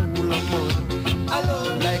love pool of mud.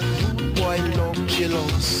 Like rude boy love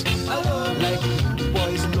jealous. Like rude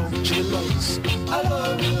boys love jealous. I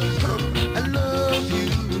love you,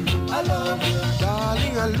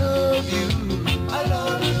 darling, I love you.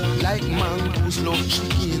 Like mangoes love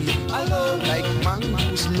chicken. Like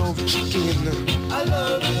mangoes love chicken.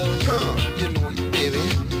 You know it, baby.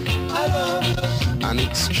 And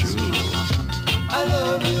it's true.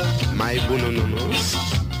 My bononos.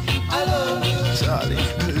 Charlie,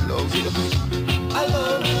 I love you.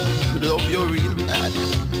 Love you real.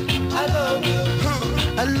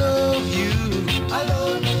 I love you,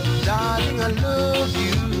 darling, I love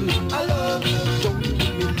you, don't make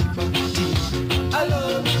me leave a tear,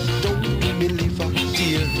 don't make me leave a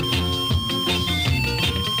tear.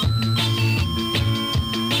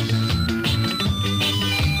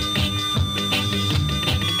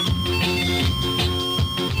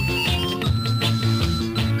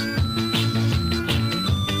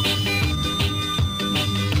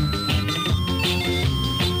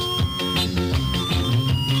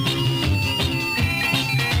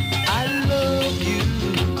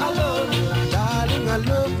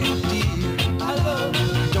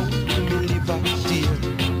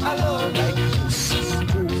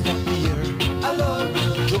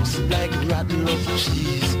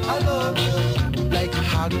 Cheese. I love you. Like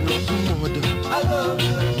hard rock mud. I love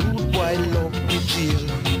you. Rude boy love the jail.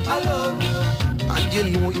 I love you. And you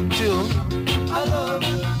know it too. I love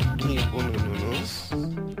you. Oh, no.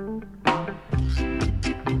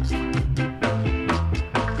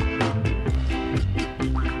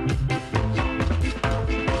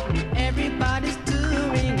 Everybody's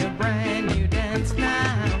doing a brand new dance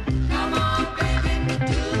now. Come on, baby,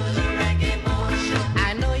 do the reggae motion.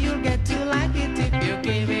 I know you'll get to like it if you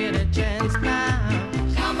give it a chance now.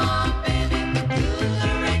 Come on, baby, do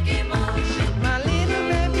the reggae motion. My little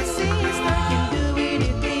baby sister can do it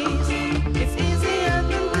if easy. It's easier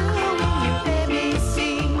than doing your ABC.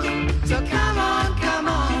 So come on,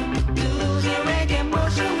 do the reggae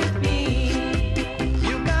motion with me.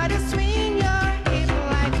 You gotta swing your hip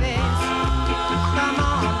like this. Come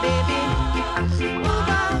on, baby, move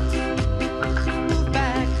out, move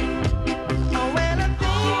back. Oh, well, I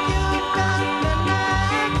think you got the knack.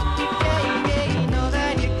 Yeah, you know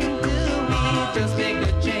that you can do it. Just make a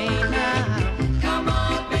change now. Come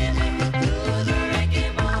on, baby, do the reggae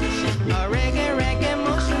motion. A reggae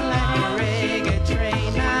motion like a reggae train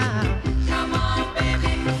now. Come on,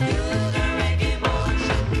 baby, do the reggae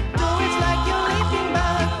motion. Do it like you're leaping,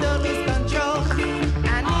 but don't lose control.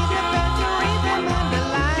 I need a better rhythm and the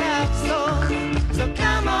light of soul. So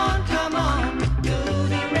come on, do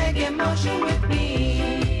the reggae motion with me.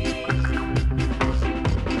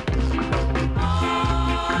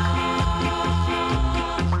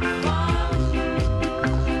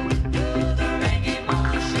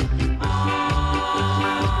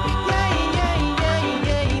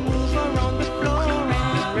 Yeah, move around the floor and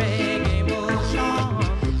the reggae motion.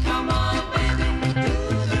 Come on, baby, do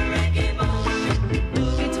the reggae motion. Do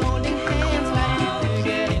it holding hands like you're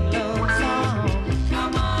getting lonesome.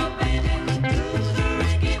 Come on, baby, do the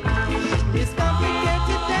reggae motion. This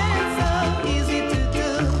complicated dance so easy to do.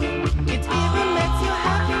 It even makes you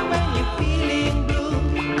happy when you're feeling blue.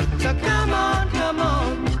 So come on,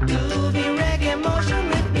 do the reggae motion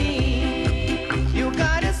with me. You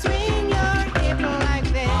gotta swing your hip like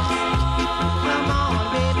this. Come on,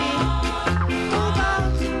 baby, move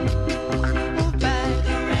out, move back.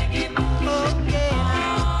 Oh yeah,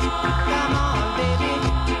 come on, baby.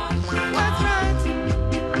 What's right?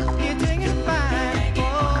 You're doing it fine.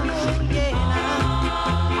 Oh yeah,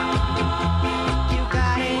 you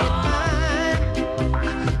got it fine.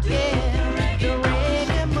 Yeah, the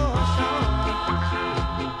reggae motion.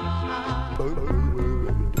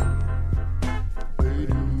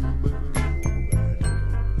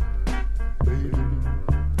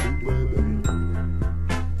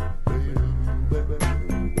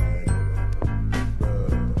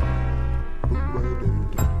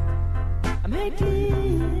 I'm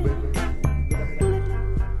making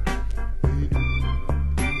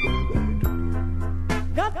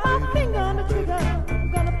got my finger on the trigger,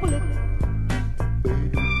 I'm gonna pull it.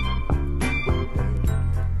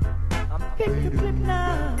 I'm fit to flip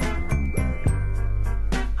now.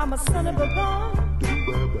 I'm a son of a gun.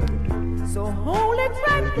 So hold it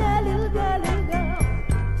right there, little girl, little girl.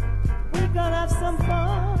 We're gonna have some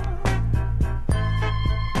fun.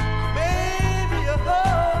 Baby, you're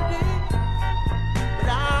holding, but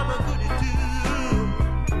I'm a goodie too.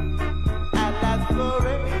 And that's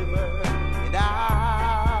forever, and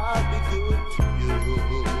I'll be good to you.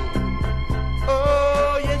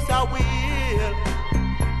 Oh, yes, I will.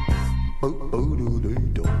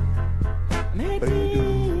 Maybe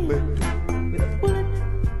with a bullet.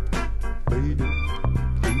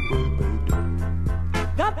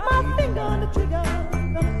 Got my finger on the trigger,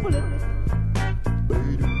 gonna pull it.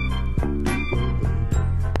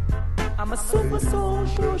 I'm a super soul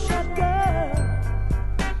sure shot girl.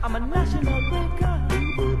 I'm a national breaker.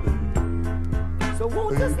 So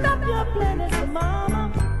won't you stop your playing,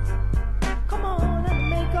 mama? Come on and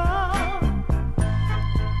make up.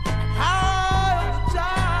 High on the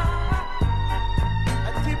top, a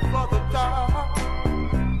tip for the top.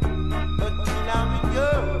 But till I'm in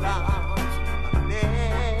your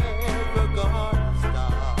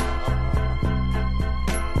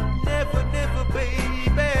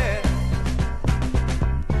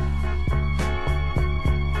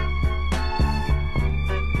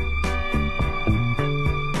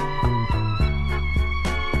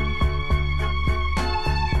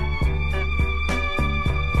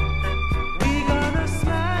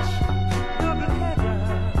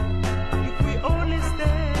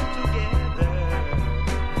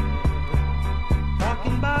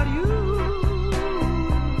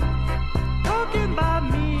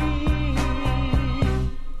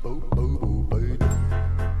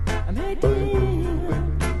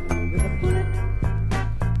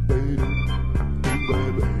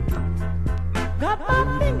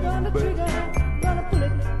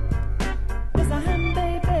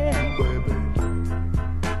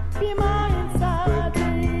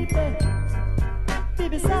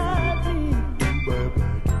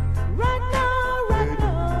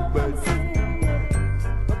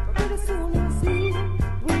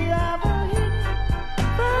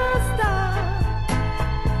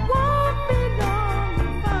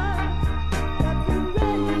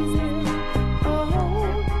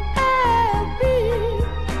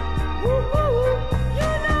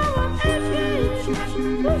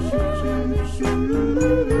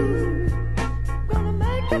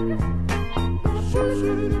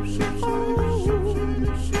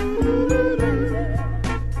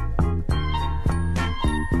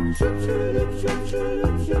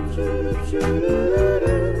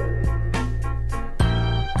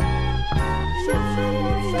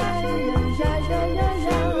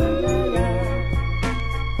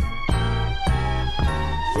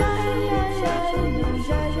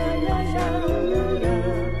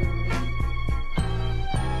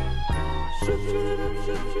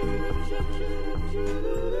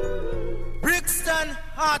Brixton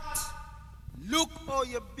hot. Look how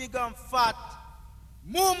you big and fat.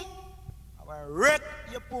 Mum, I will wreck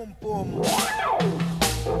your pum pum.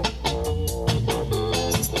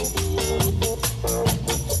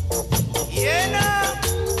 Yeah, now.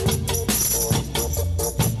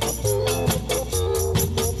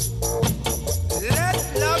 Let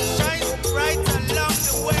love shine bright along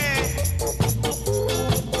the way.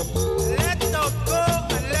 Let love go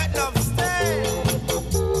and let love stay.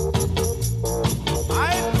 I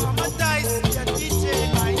promotise your DJ,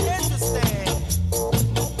 I here to stay.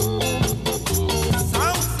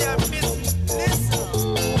 Sounds you're missing, listen.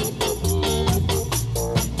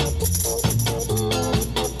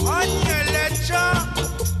 On your lecture,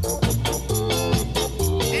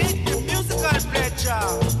 need the musical pleasure.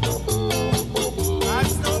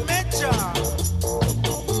 That's no measure.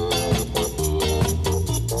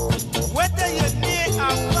 Whether you're near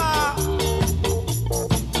or far,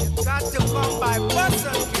 you got to come by bus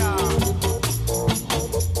and car.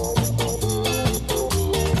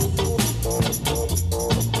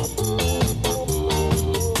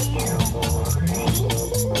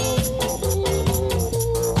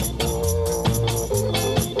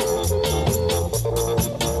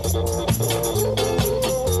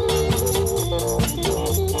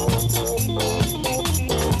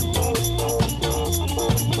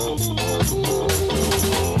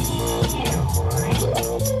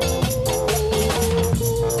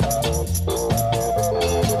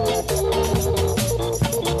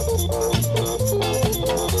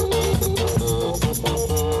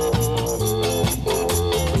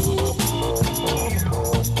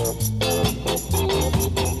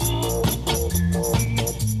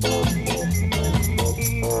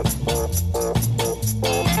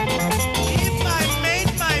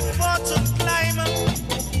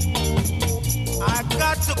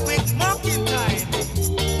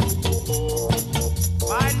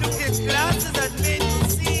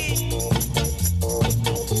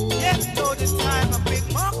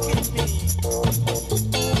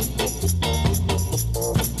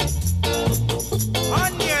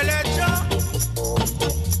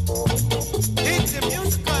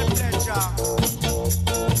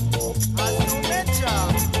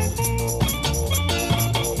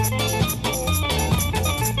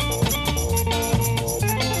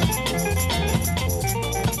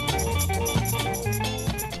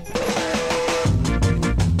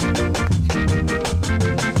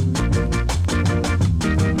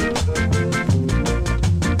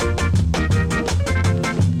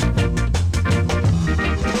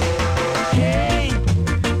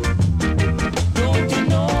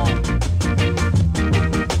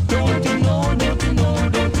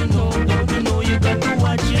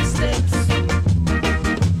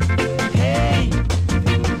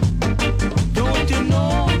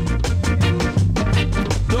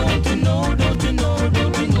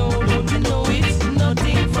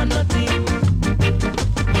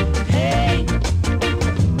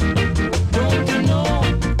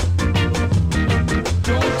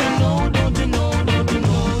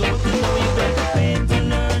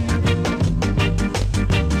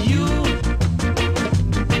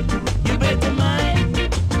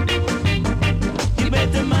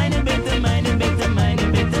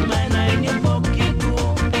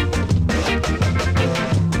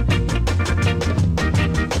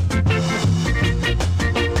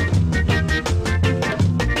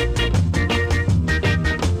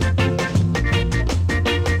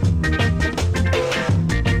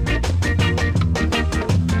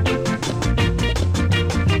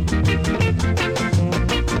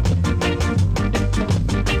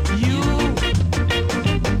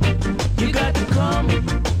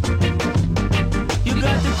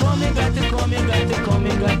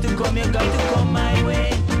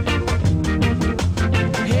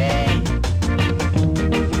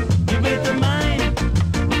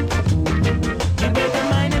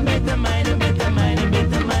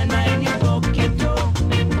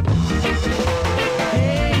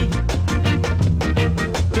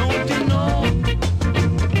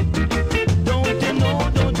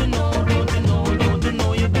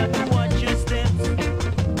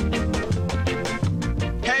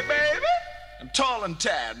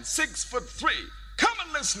 6'3". Come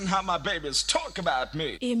and listen how my babies talk about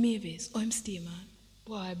me. Hey Mavis, I'm stay man.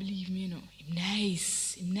 Boy, believe me, you know, him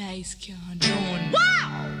nice, can't drown.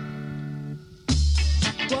 Wow!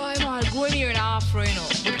 Boy, I'm all going here in afro, you know,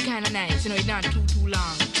 but kinda nice, you know, it's not too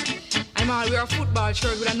long. I'm all wear a football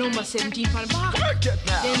shirt with a number 17 on the back. Work it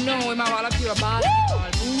now. They know I'm all a pair of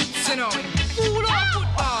basketball boots, you know, full of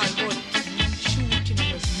football, but shoot, you know,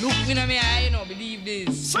 just look me in my eye, you know, believe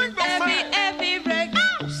this. Every reggae,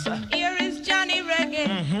 here is Johnny Reggae.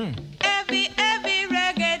 Mm-hmm. Every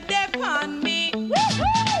reggae, dip on me.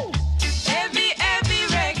 Woo-hoo! Every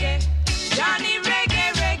reggae, Johnny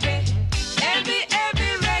Reggae. Every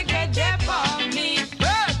reggae, dip on me.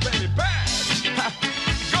 Bad, baby, bad.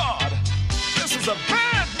 God, this is a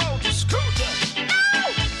bad motor scooter.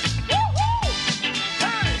 Woo-hoo!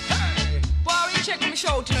 Hey. Boy, when you check me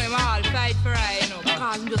shout, you know, I'm all fight for I, you know, because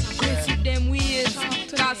I'm just aggressive them ways.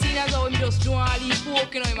 Because seeing as how I'm just doing all these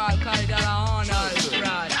folk, you know, I'm all call it all on, all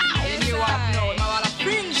right. And you have now, I'm all a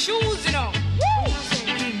fringe shoes, you know. Woo!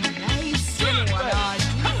 Nice, you know, and all.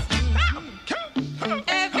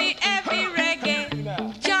 Every reggae,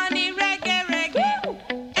 Johnny Reggae.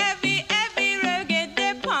 Every reggae,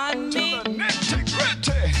 dip on me.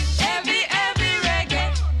 Nitty-gritty. Every reggae,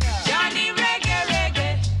 Johnny Reggae.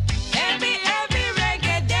 Every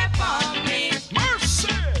reggae, dip on me.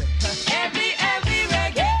 Mercy. Every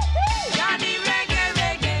reggae, Johnny Reggae.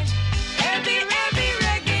 Every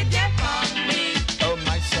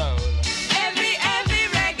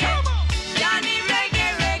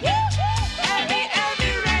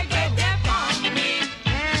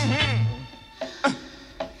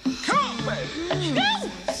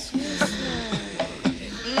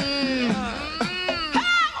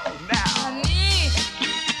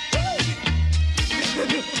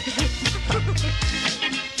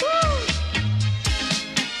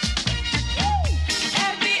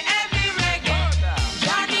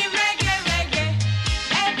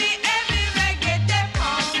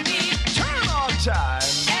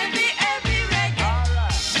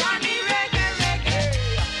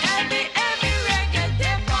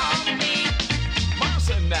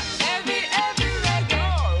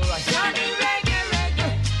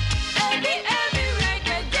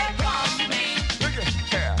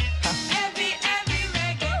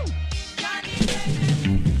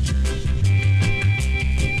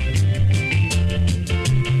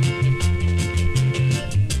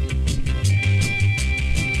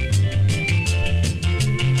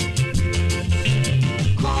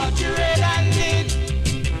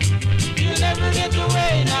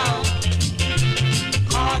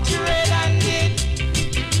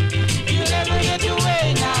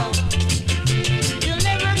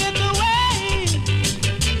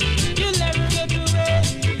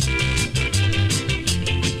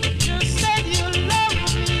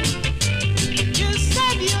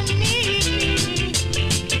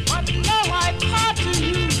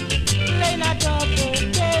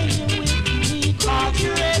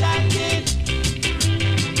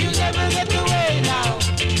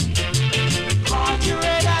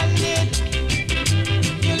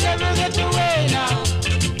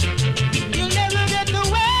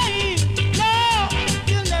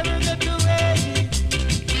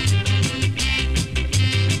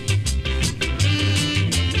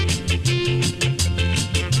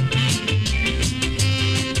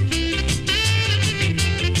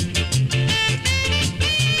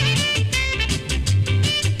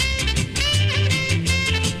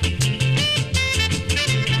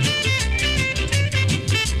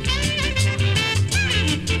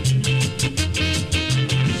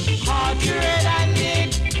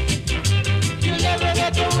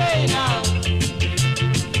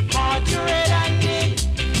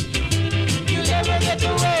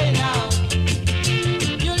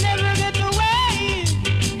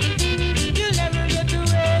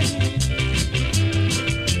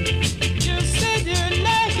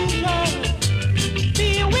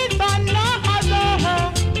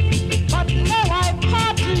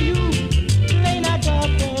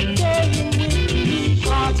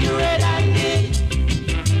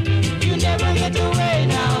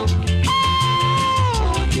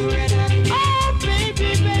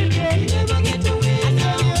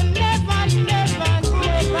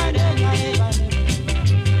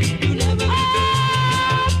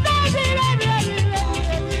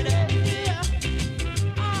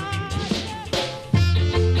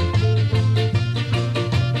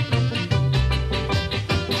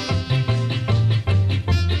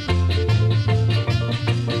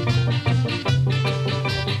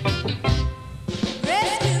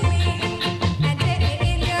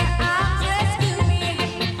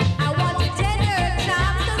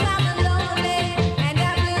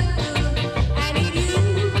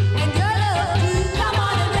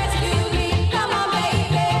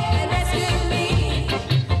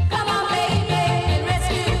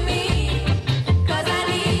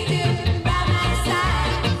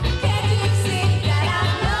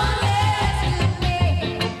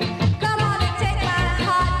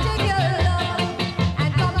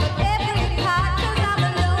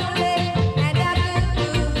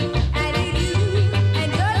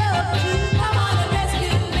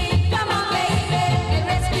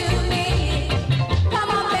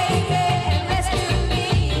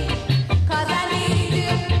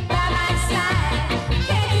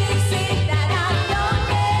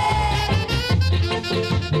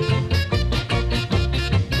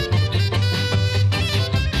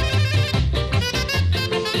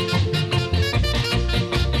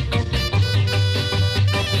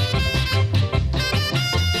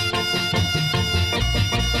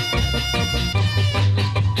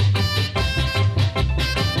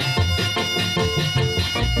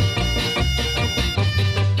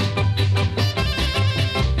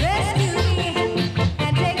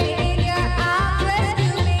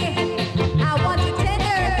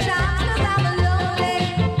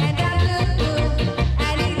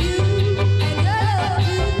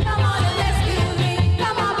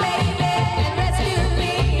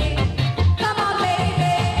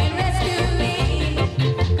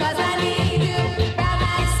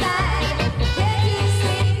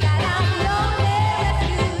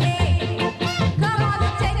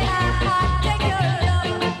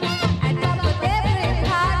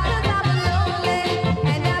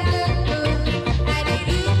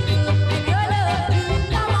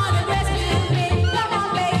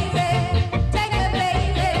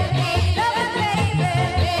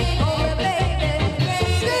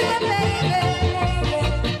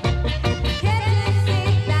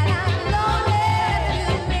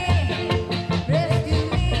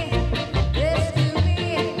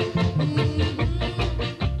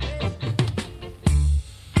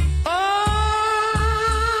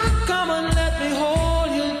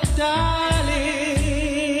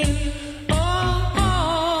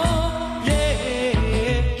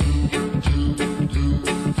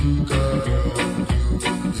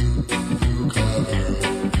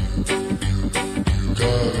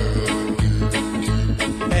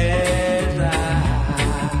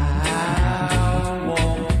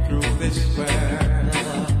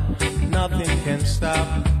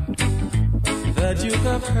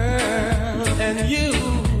pearl, and you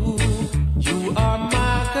are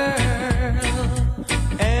my girl,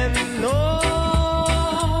 and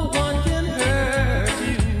no one can hurt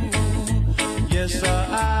you. Yes, sir,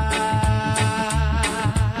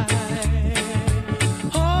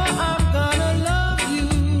 I'm gonna love you.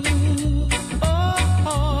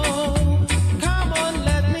 Oh, come on,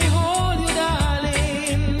 let me hold you,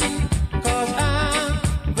 darling, 'cause I'm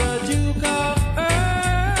the Duke of Earth,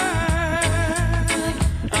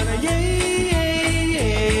 and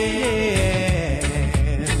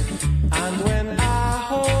and when I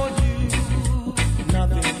hold you,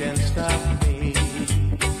 nothing can stop me.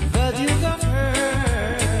 The Duke of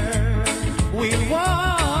Earth, we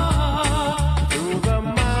walk through the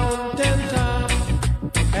mountaintop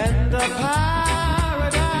and the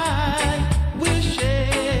paradise we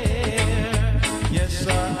share. Yes,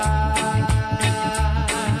 sir,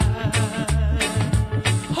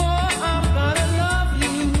 I'm gonna love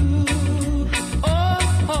you. Oh,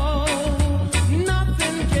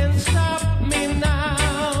 nothing can stop me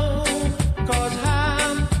now, 'cause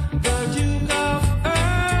I'm the Duke of Earth.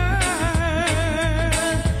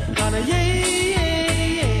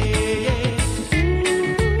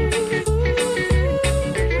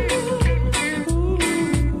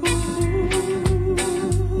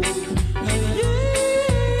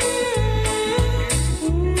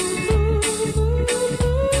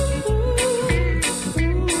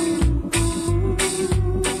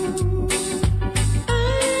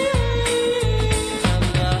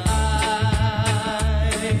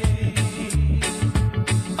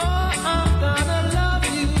 And I'm gonna love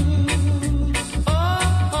you.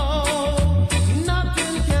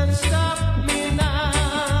 Nothing can stop me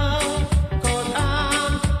now, 'cause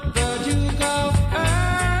I'm the Duke of Earth.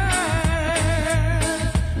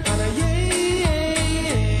 And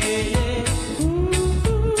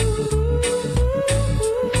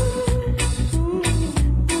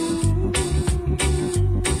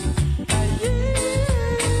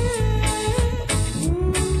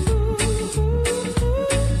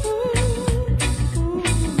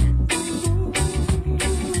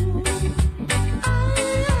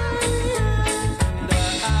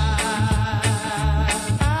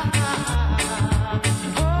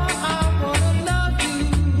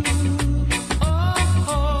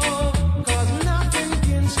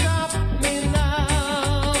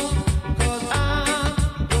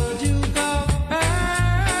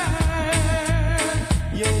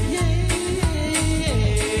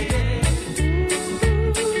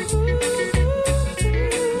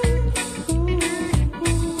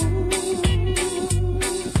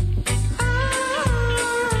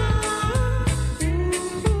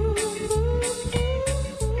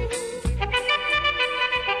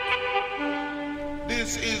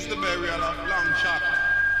This is the burial of Long Shot.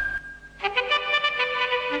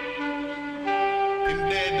 Him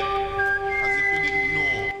dead, as if you didn't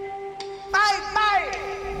know. Bye,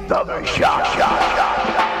 bye. Double shot.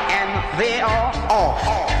 And they are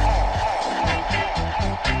off.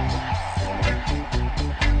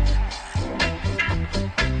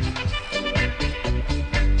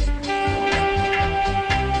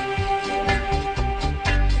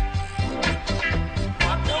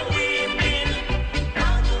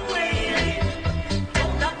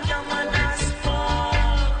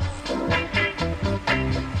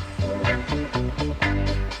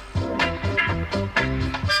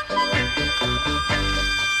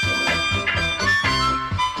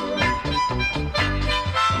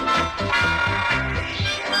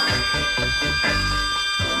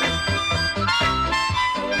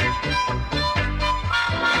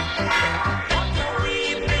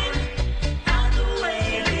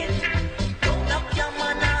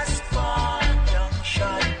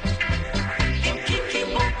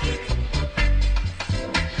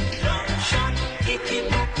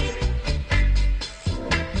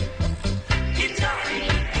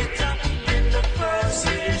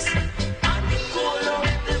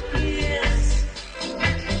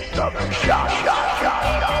 Double shot.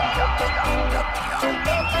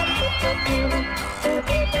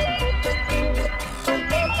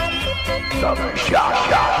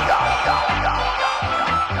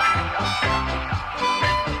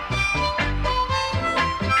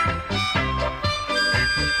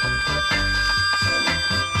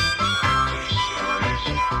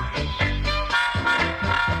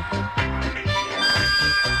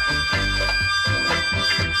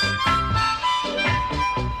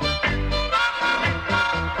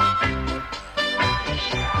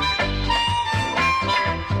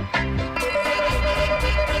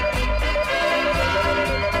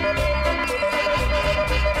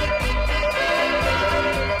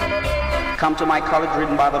 Come to my college,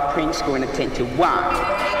 written by the Prince, going to 10 to 1.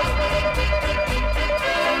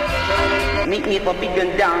 Meet me at the big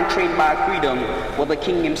gun down, trained by freedom, where the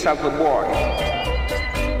king himself was born.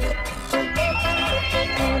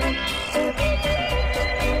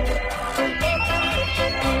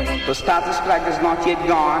 The status flag is not yet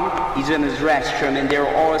gone. He's in his restroom and they're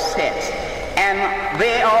all set. And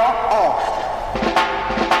they are off.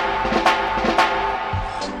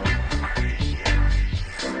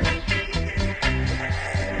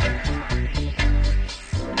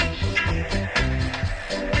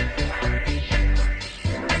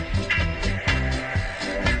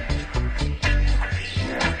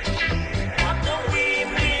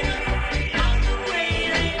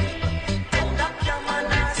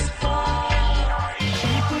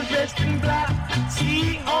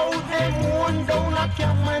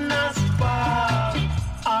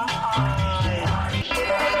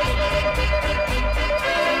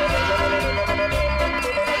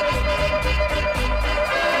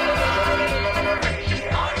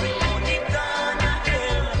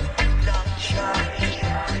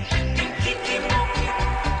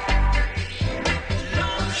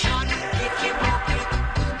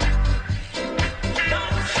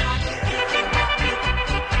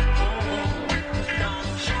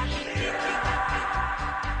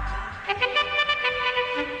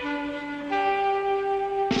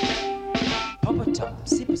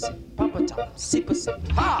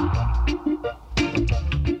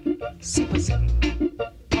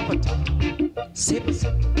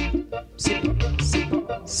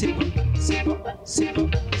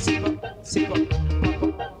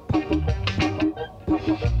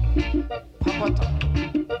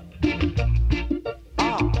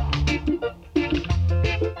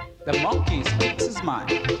 The monkey speaks his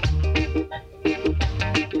mind.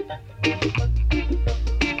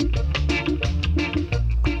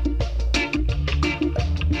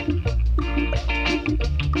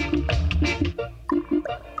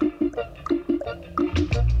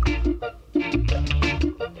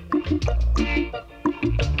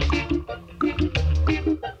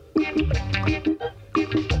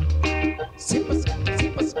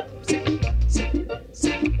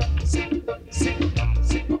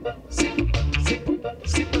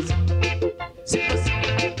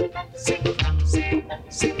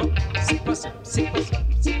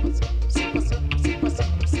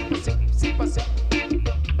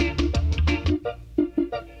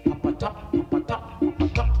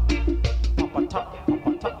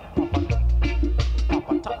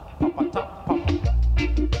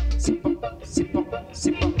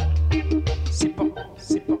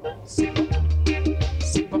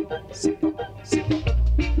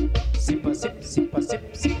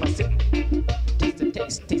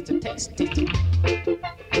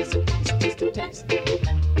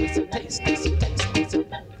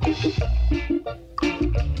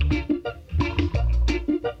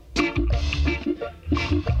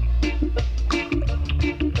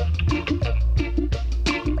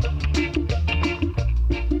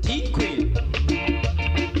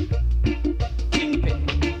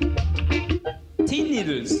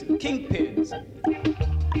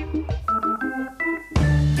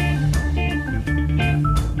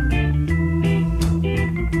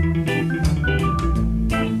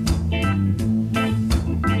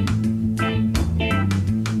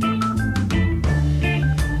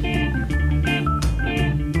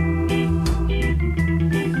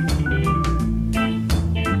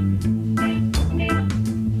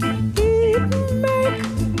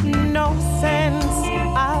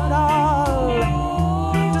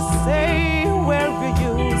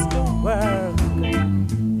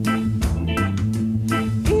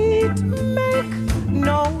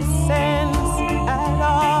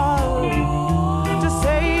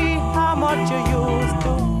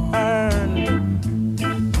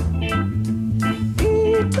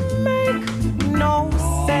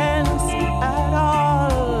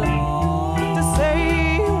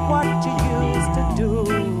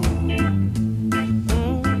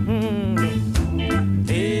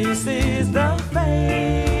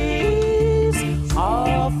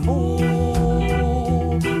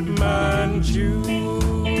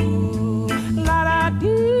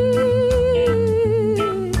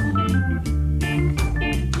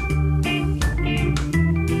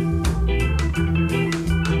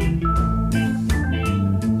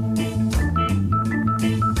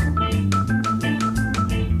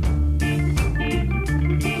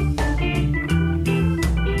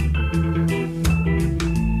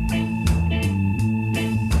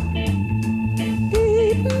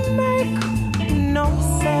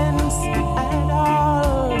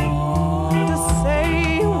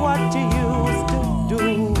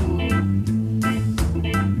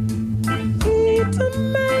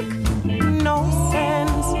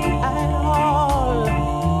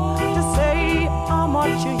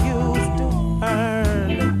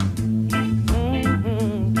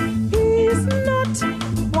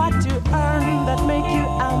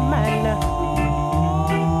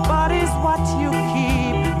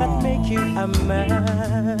 a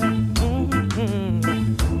man.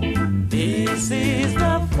 This is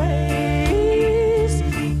the face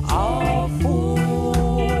of Fu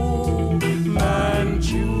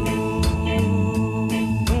Manchu.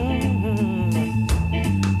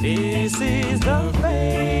 This is the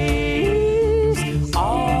face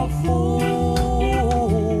of Fu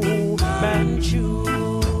Manchu.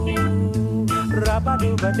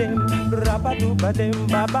 Rabadubadem, rabadubadem,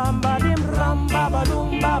 babambadim, rambabadum,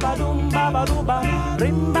 babadum, babaduba,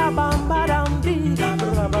 rimbabambadam,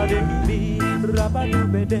 rabadim,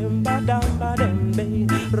 rabadubadem, badam, badem,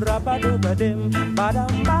 rabadubadem,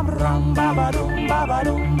 badam, bam, rambabadum,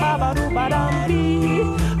 babadum, babadubadam,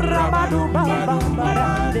 rabadubam,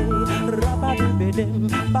 badam, rabadubadem,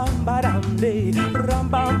 bambadam,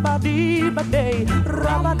 rambambadi, bade,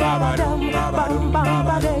 rabadabadam,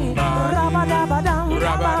 bambambade, rabadabadam,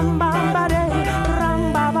 rabambambade,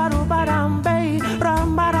 rambabadubadam,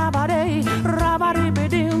 rambadabade,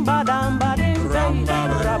 rabadibidim, badam, badim,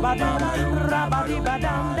 rabadam,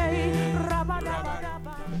 rabadibadam,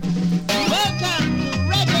 rabadabadabam. Welcome to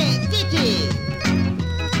Reggae City.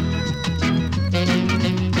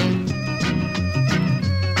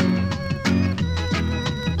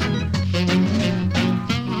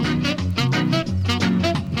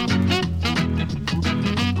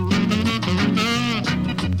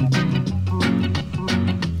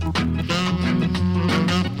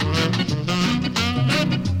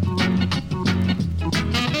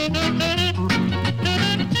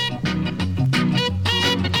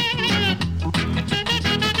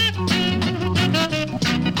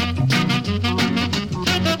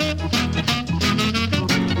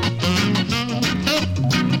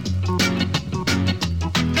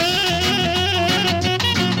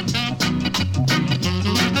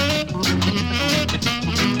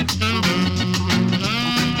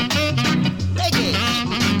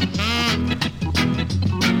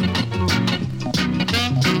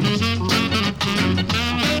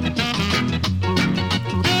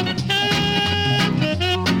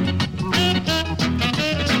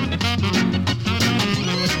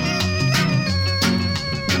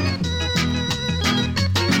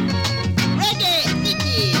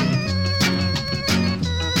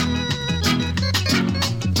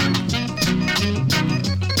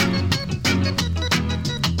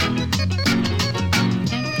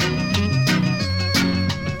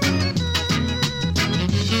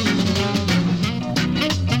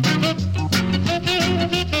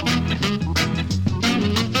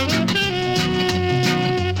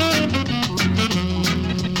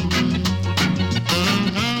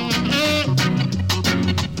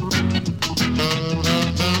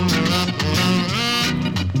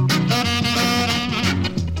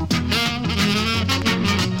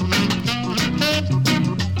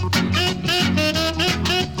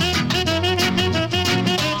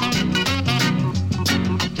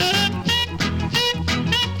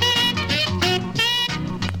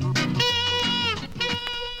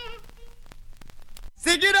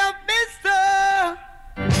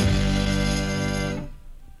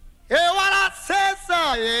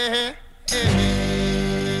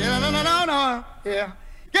 Yeah.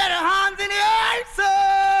 Get your hands in the air,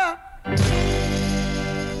 sir.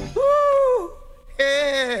 Woo.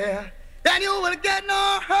 Yeah. Then you will get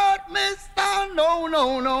no hurt, mister. No,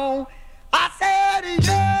 no, no. I said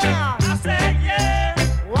yeah. I said yeah.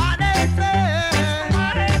 What they say.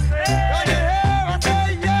 What they say. Don't you hear? I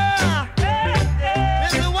say yeah. Yeah, yeah.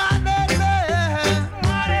 This is what they say.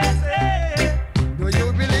 What they say. Do you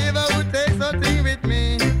believe I would take something with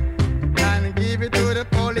me and give it to the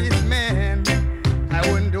policeman? I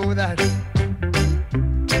wouldn't do that.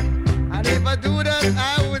 And if I do that,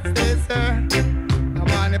 I would say, sir, come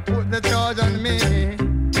on and put the charge on me.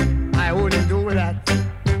 I wouldn't do that.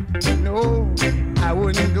 No, I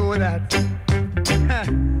wouldn't do that.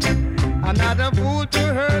 I'm not a fool to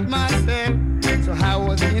hurt myself, so I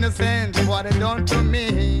was innocent of what they done to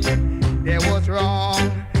me. They was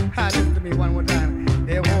wrong. Listen to me one more time.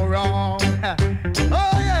 They were wrong.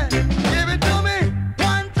 Oh yeah, give it to me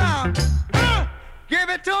one time. Give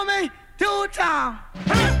it to me 2 times.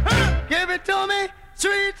 Give it to me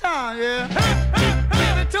 3 times. Yeah.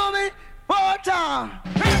 Give it to me 4 times.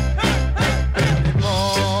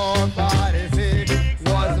 446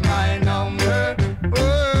 was my number.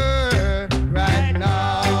 Right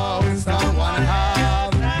now, someone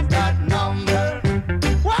has that number.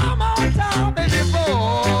 One more time, baby.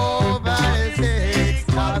 456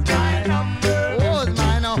 was my number. Was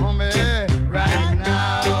my number. Right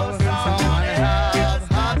now, someone has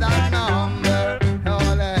that number.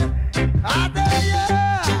 I say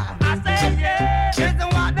yeah. I say yeah. Listen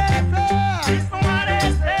what they say. Listen what they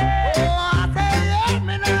say.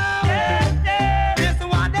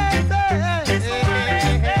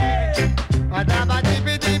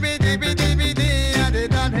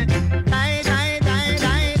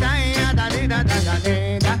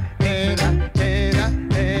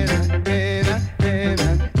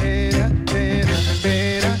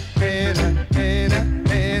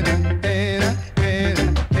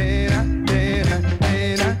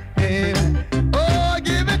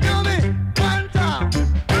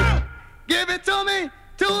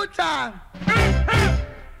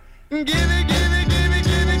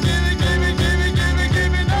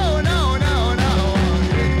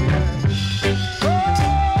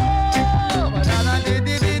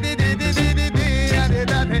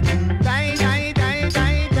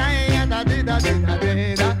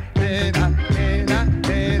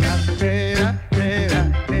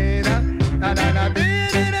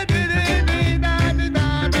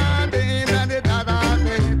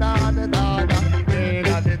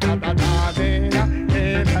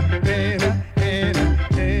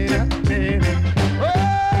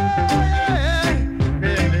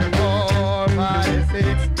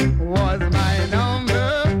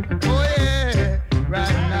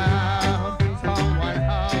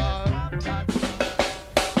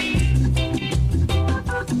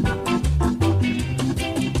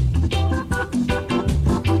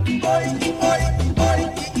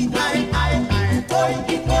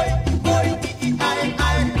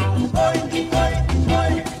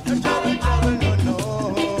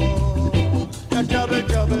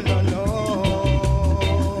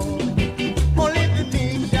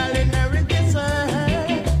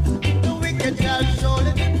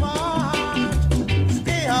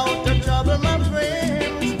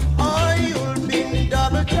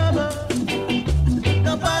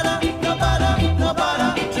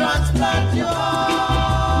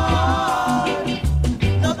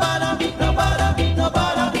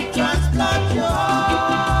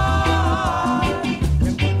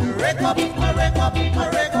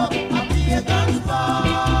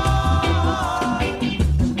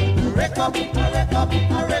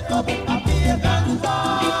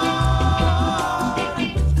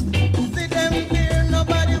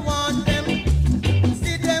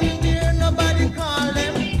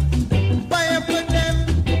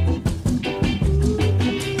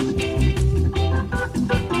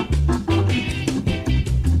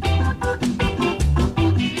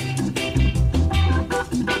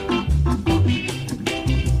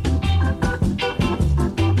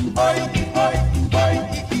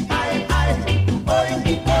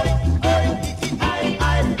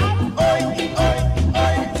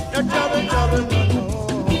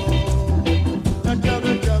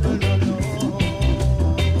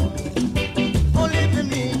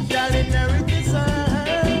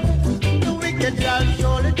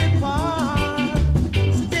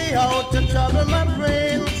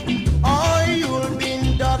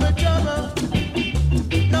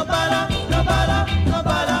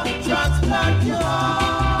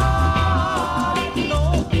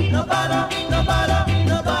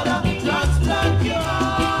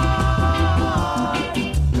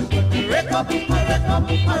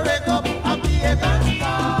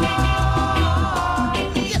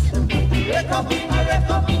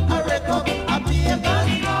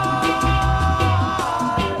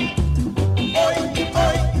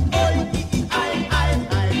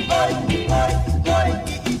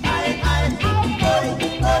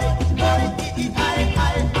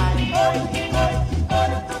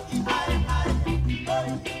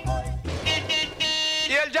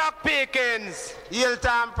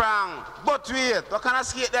 What kind of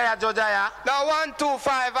skate there, Georgia? Now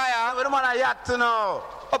 125, I We don't want a yacht to know.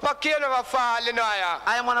 Up a kilo of a fall, you know,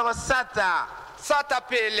 I am one of a SATA. SATA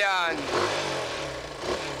pillion.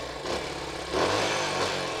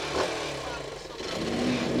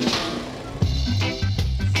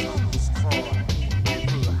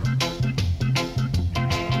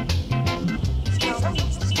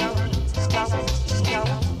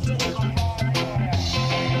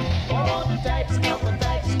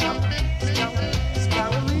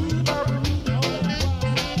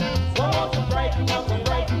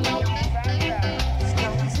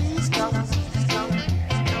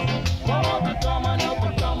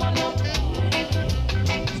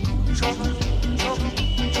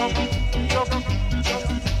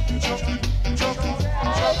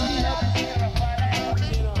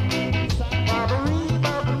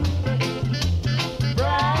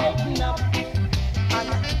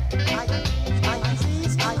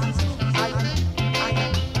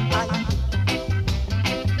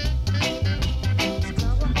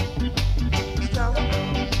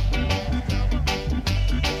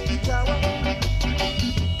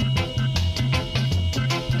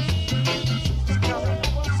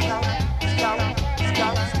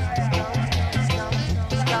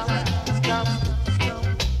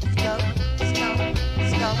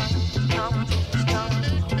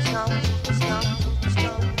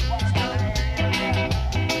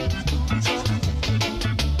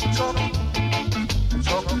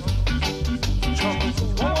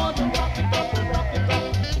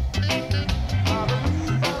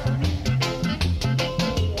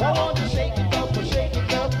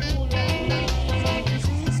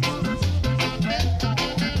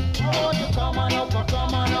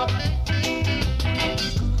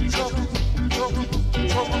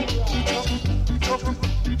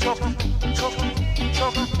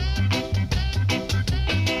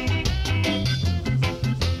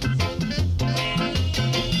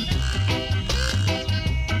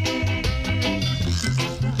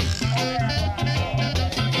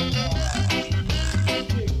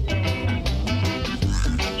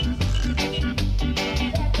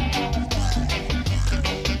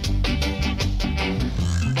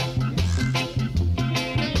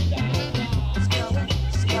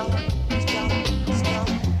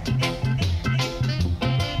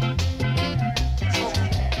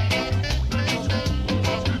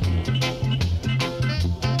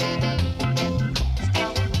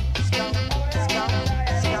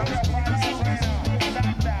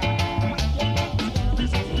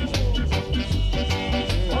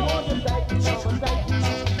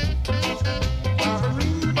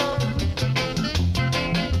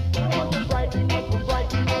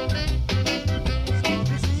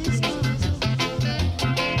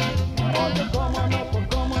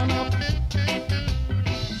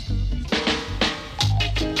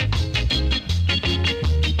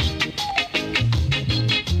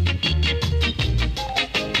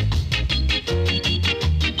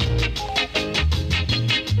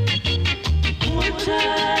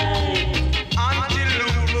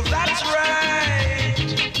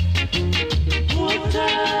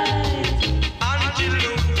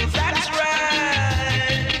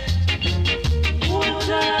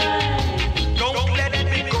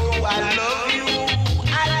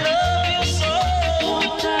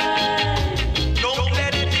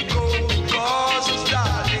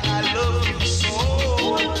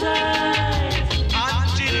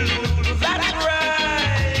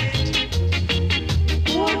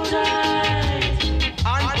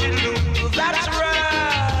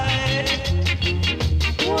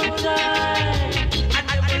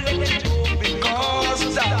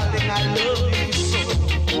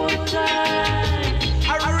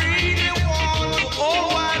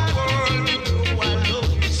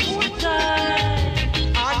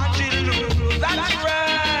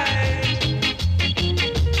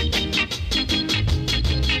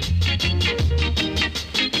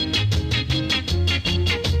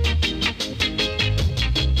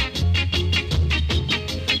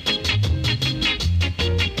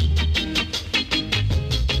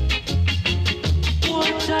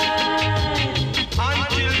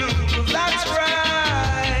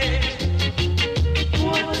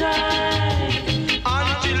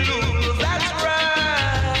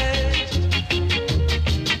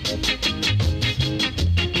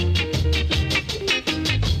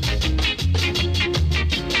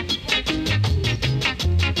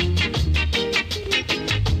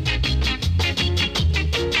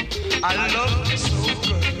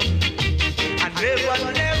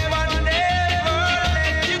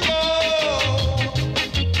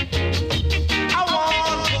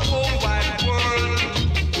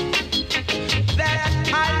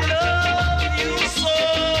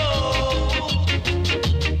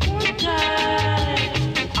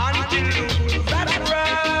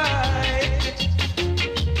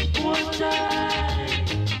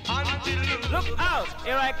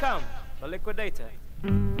 I come, the liquidator.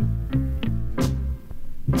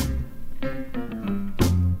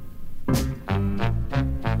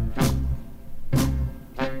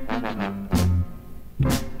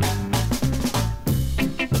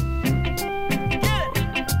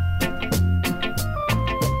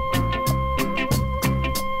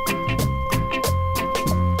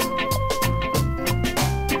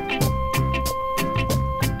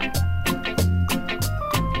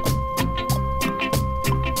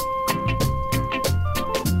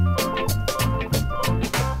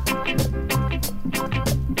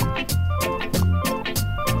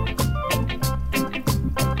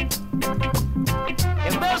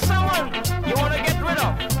 If there's someone you want to get rid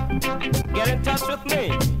of, get in touch with me,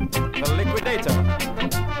 the liquidator.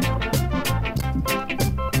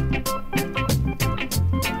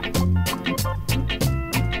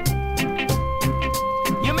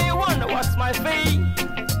 You may wonder what's my fee?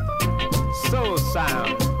 Soul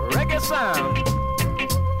sound, reggae sound.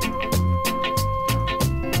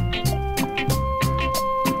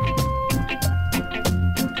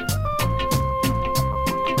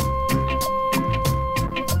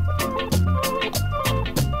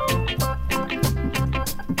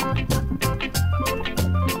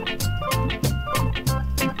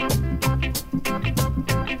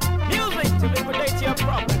 Music to liquidate your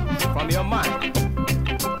problems from your mind.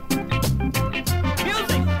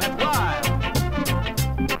 Music that wild,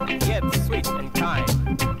 yet sweet and kind.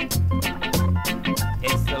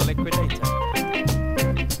 It's the liquidator.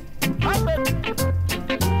 Pop it.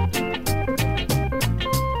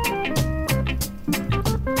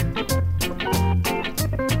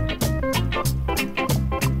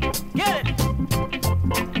 Get it.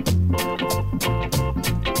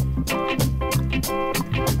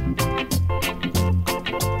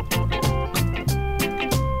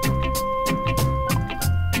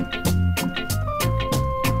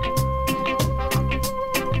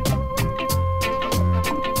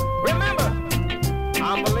 Remember,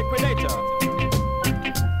 I'm the liquidator.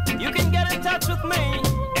 You can get in touch with me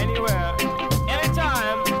anywhere,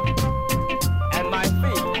 anytime. And my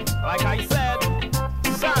feet, like I said,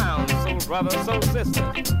 sounds, soul brother, soul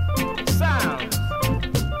sister. Sounds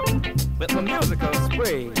with the musical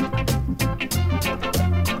spree.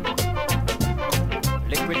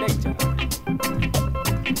 Liquidator.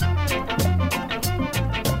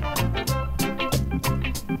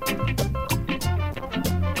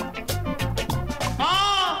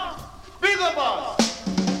 Be the boss.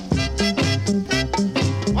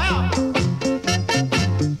 Wow.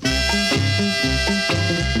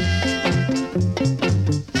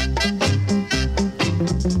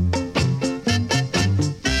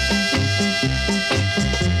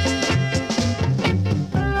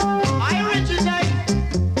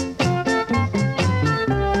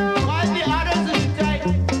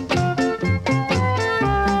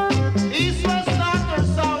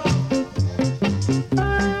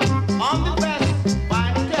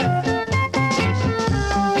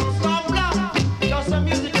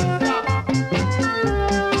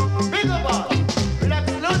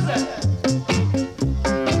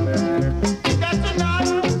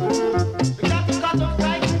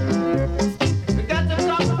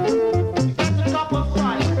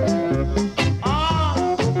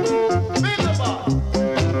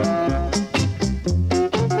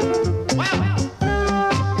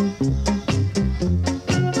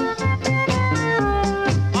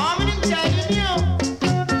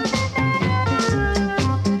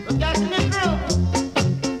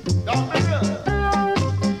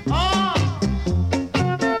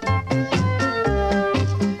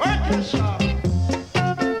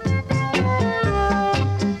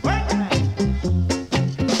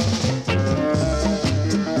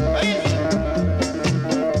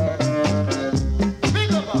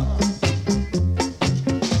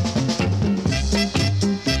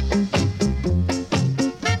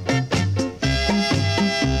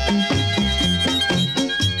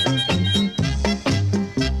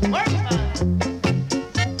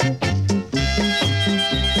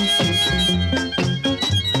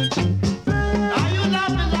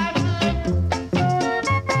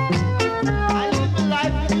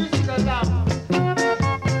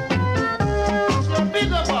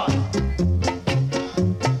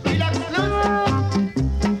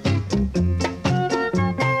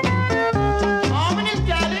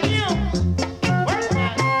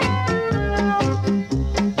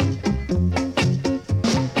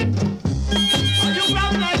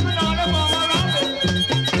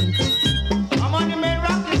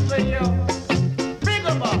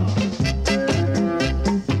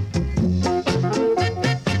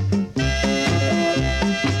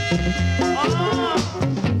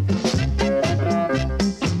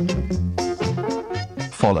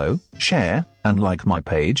 Follow, share, and like my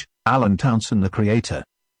page, Alan Townsend the Creator.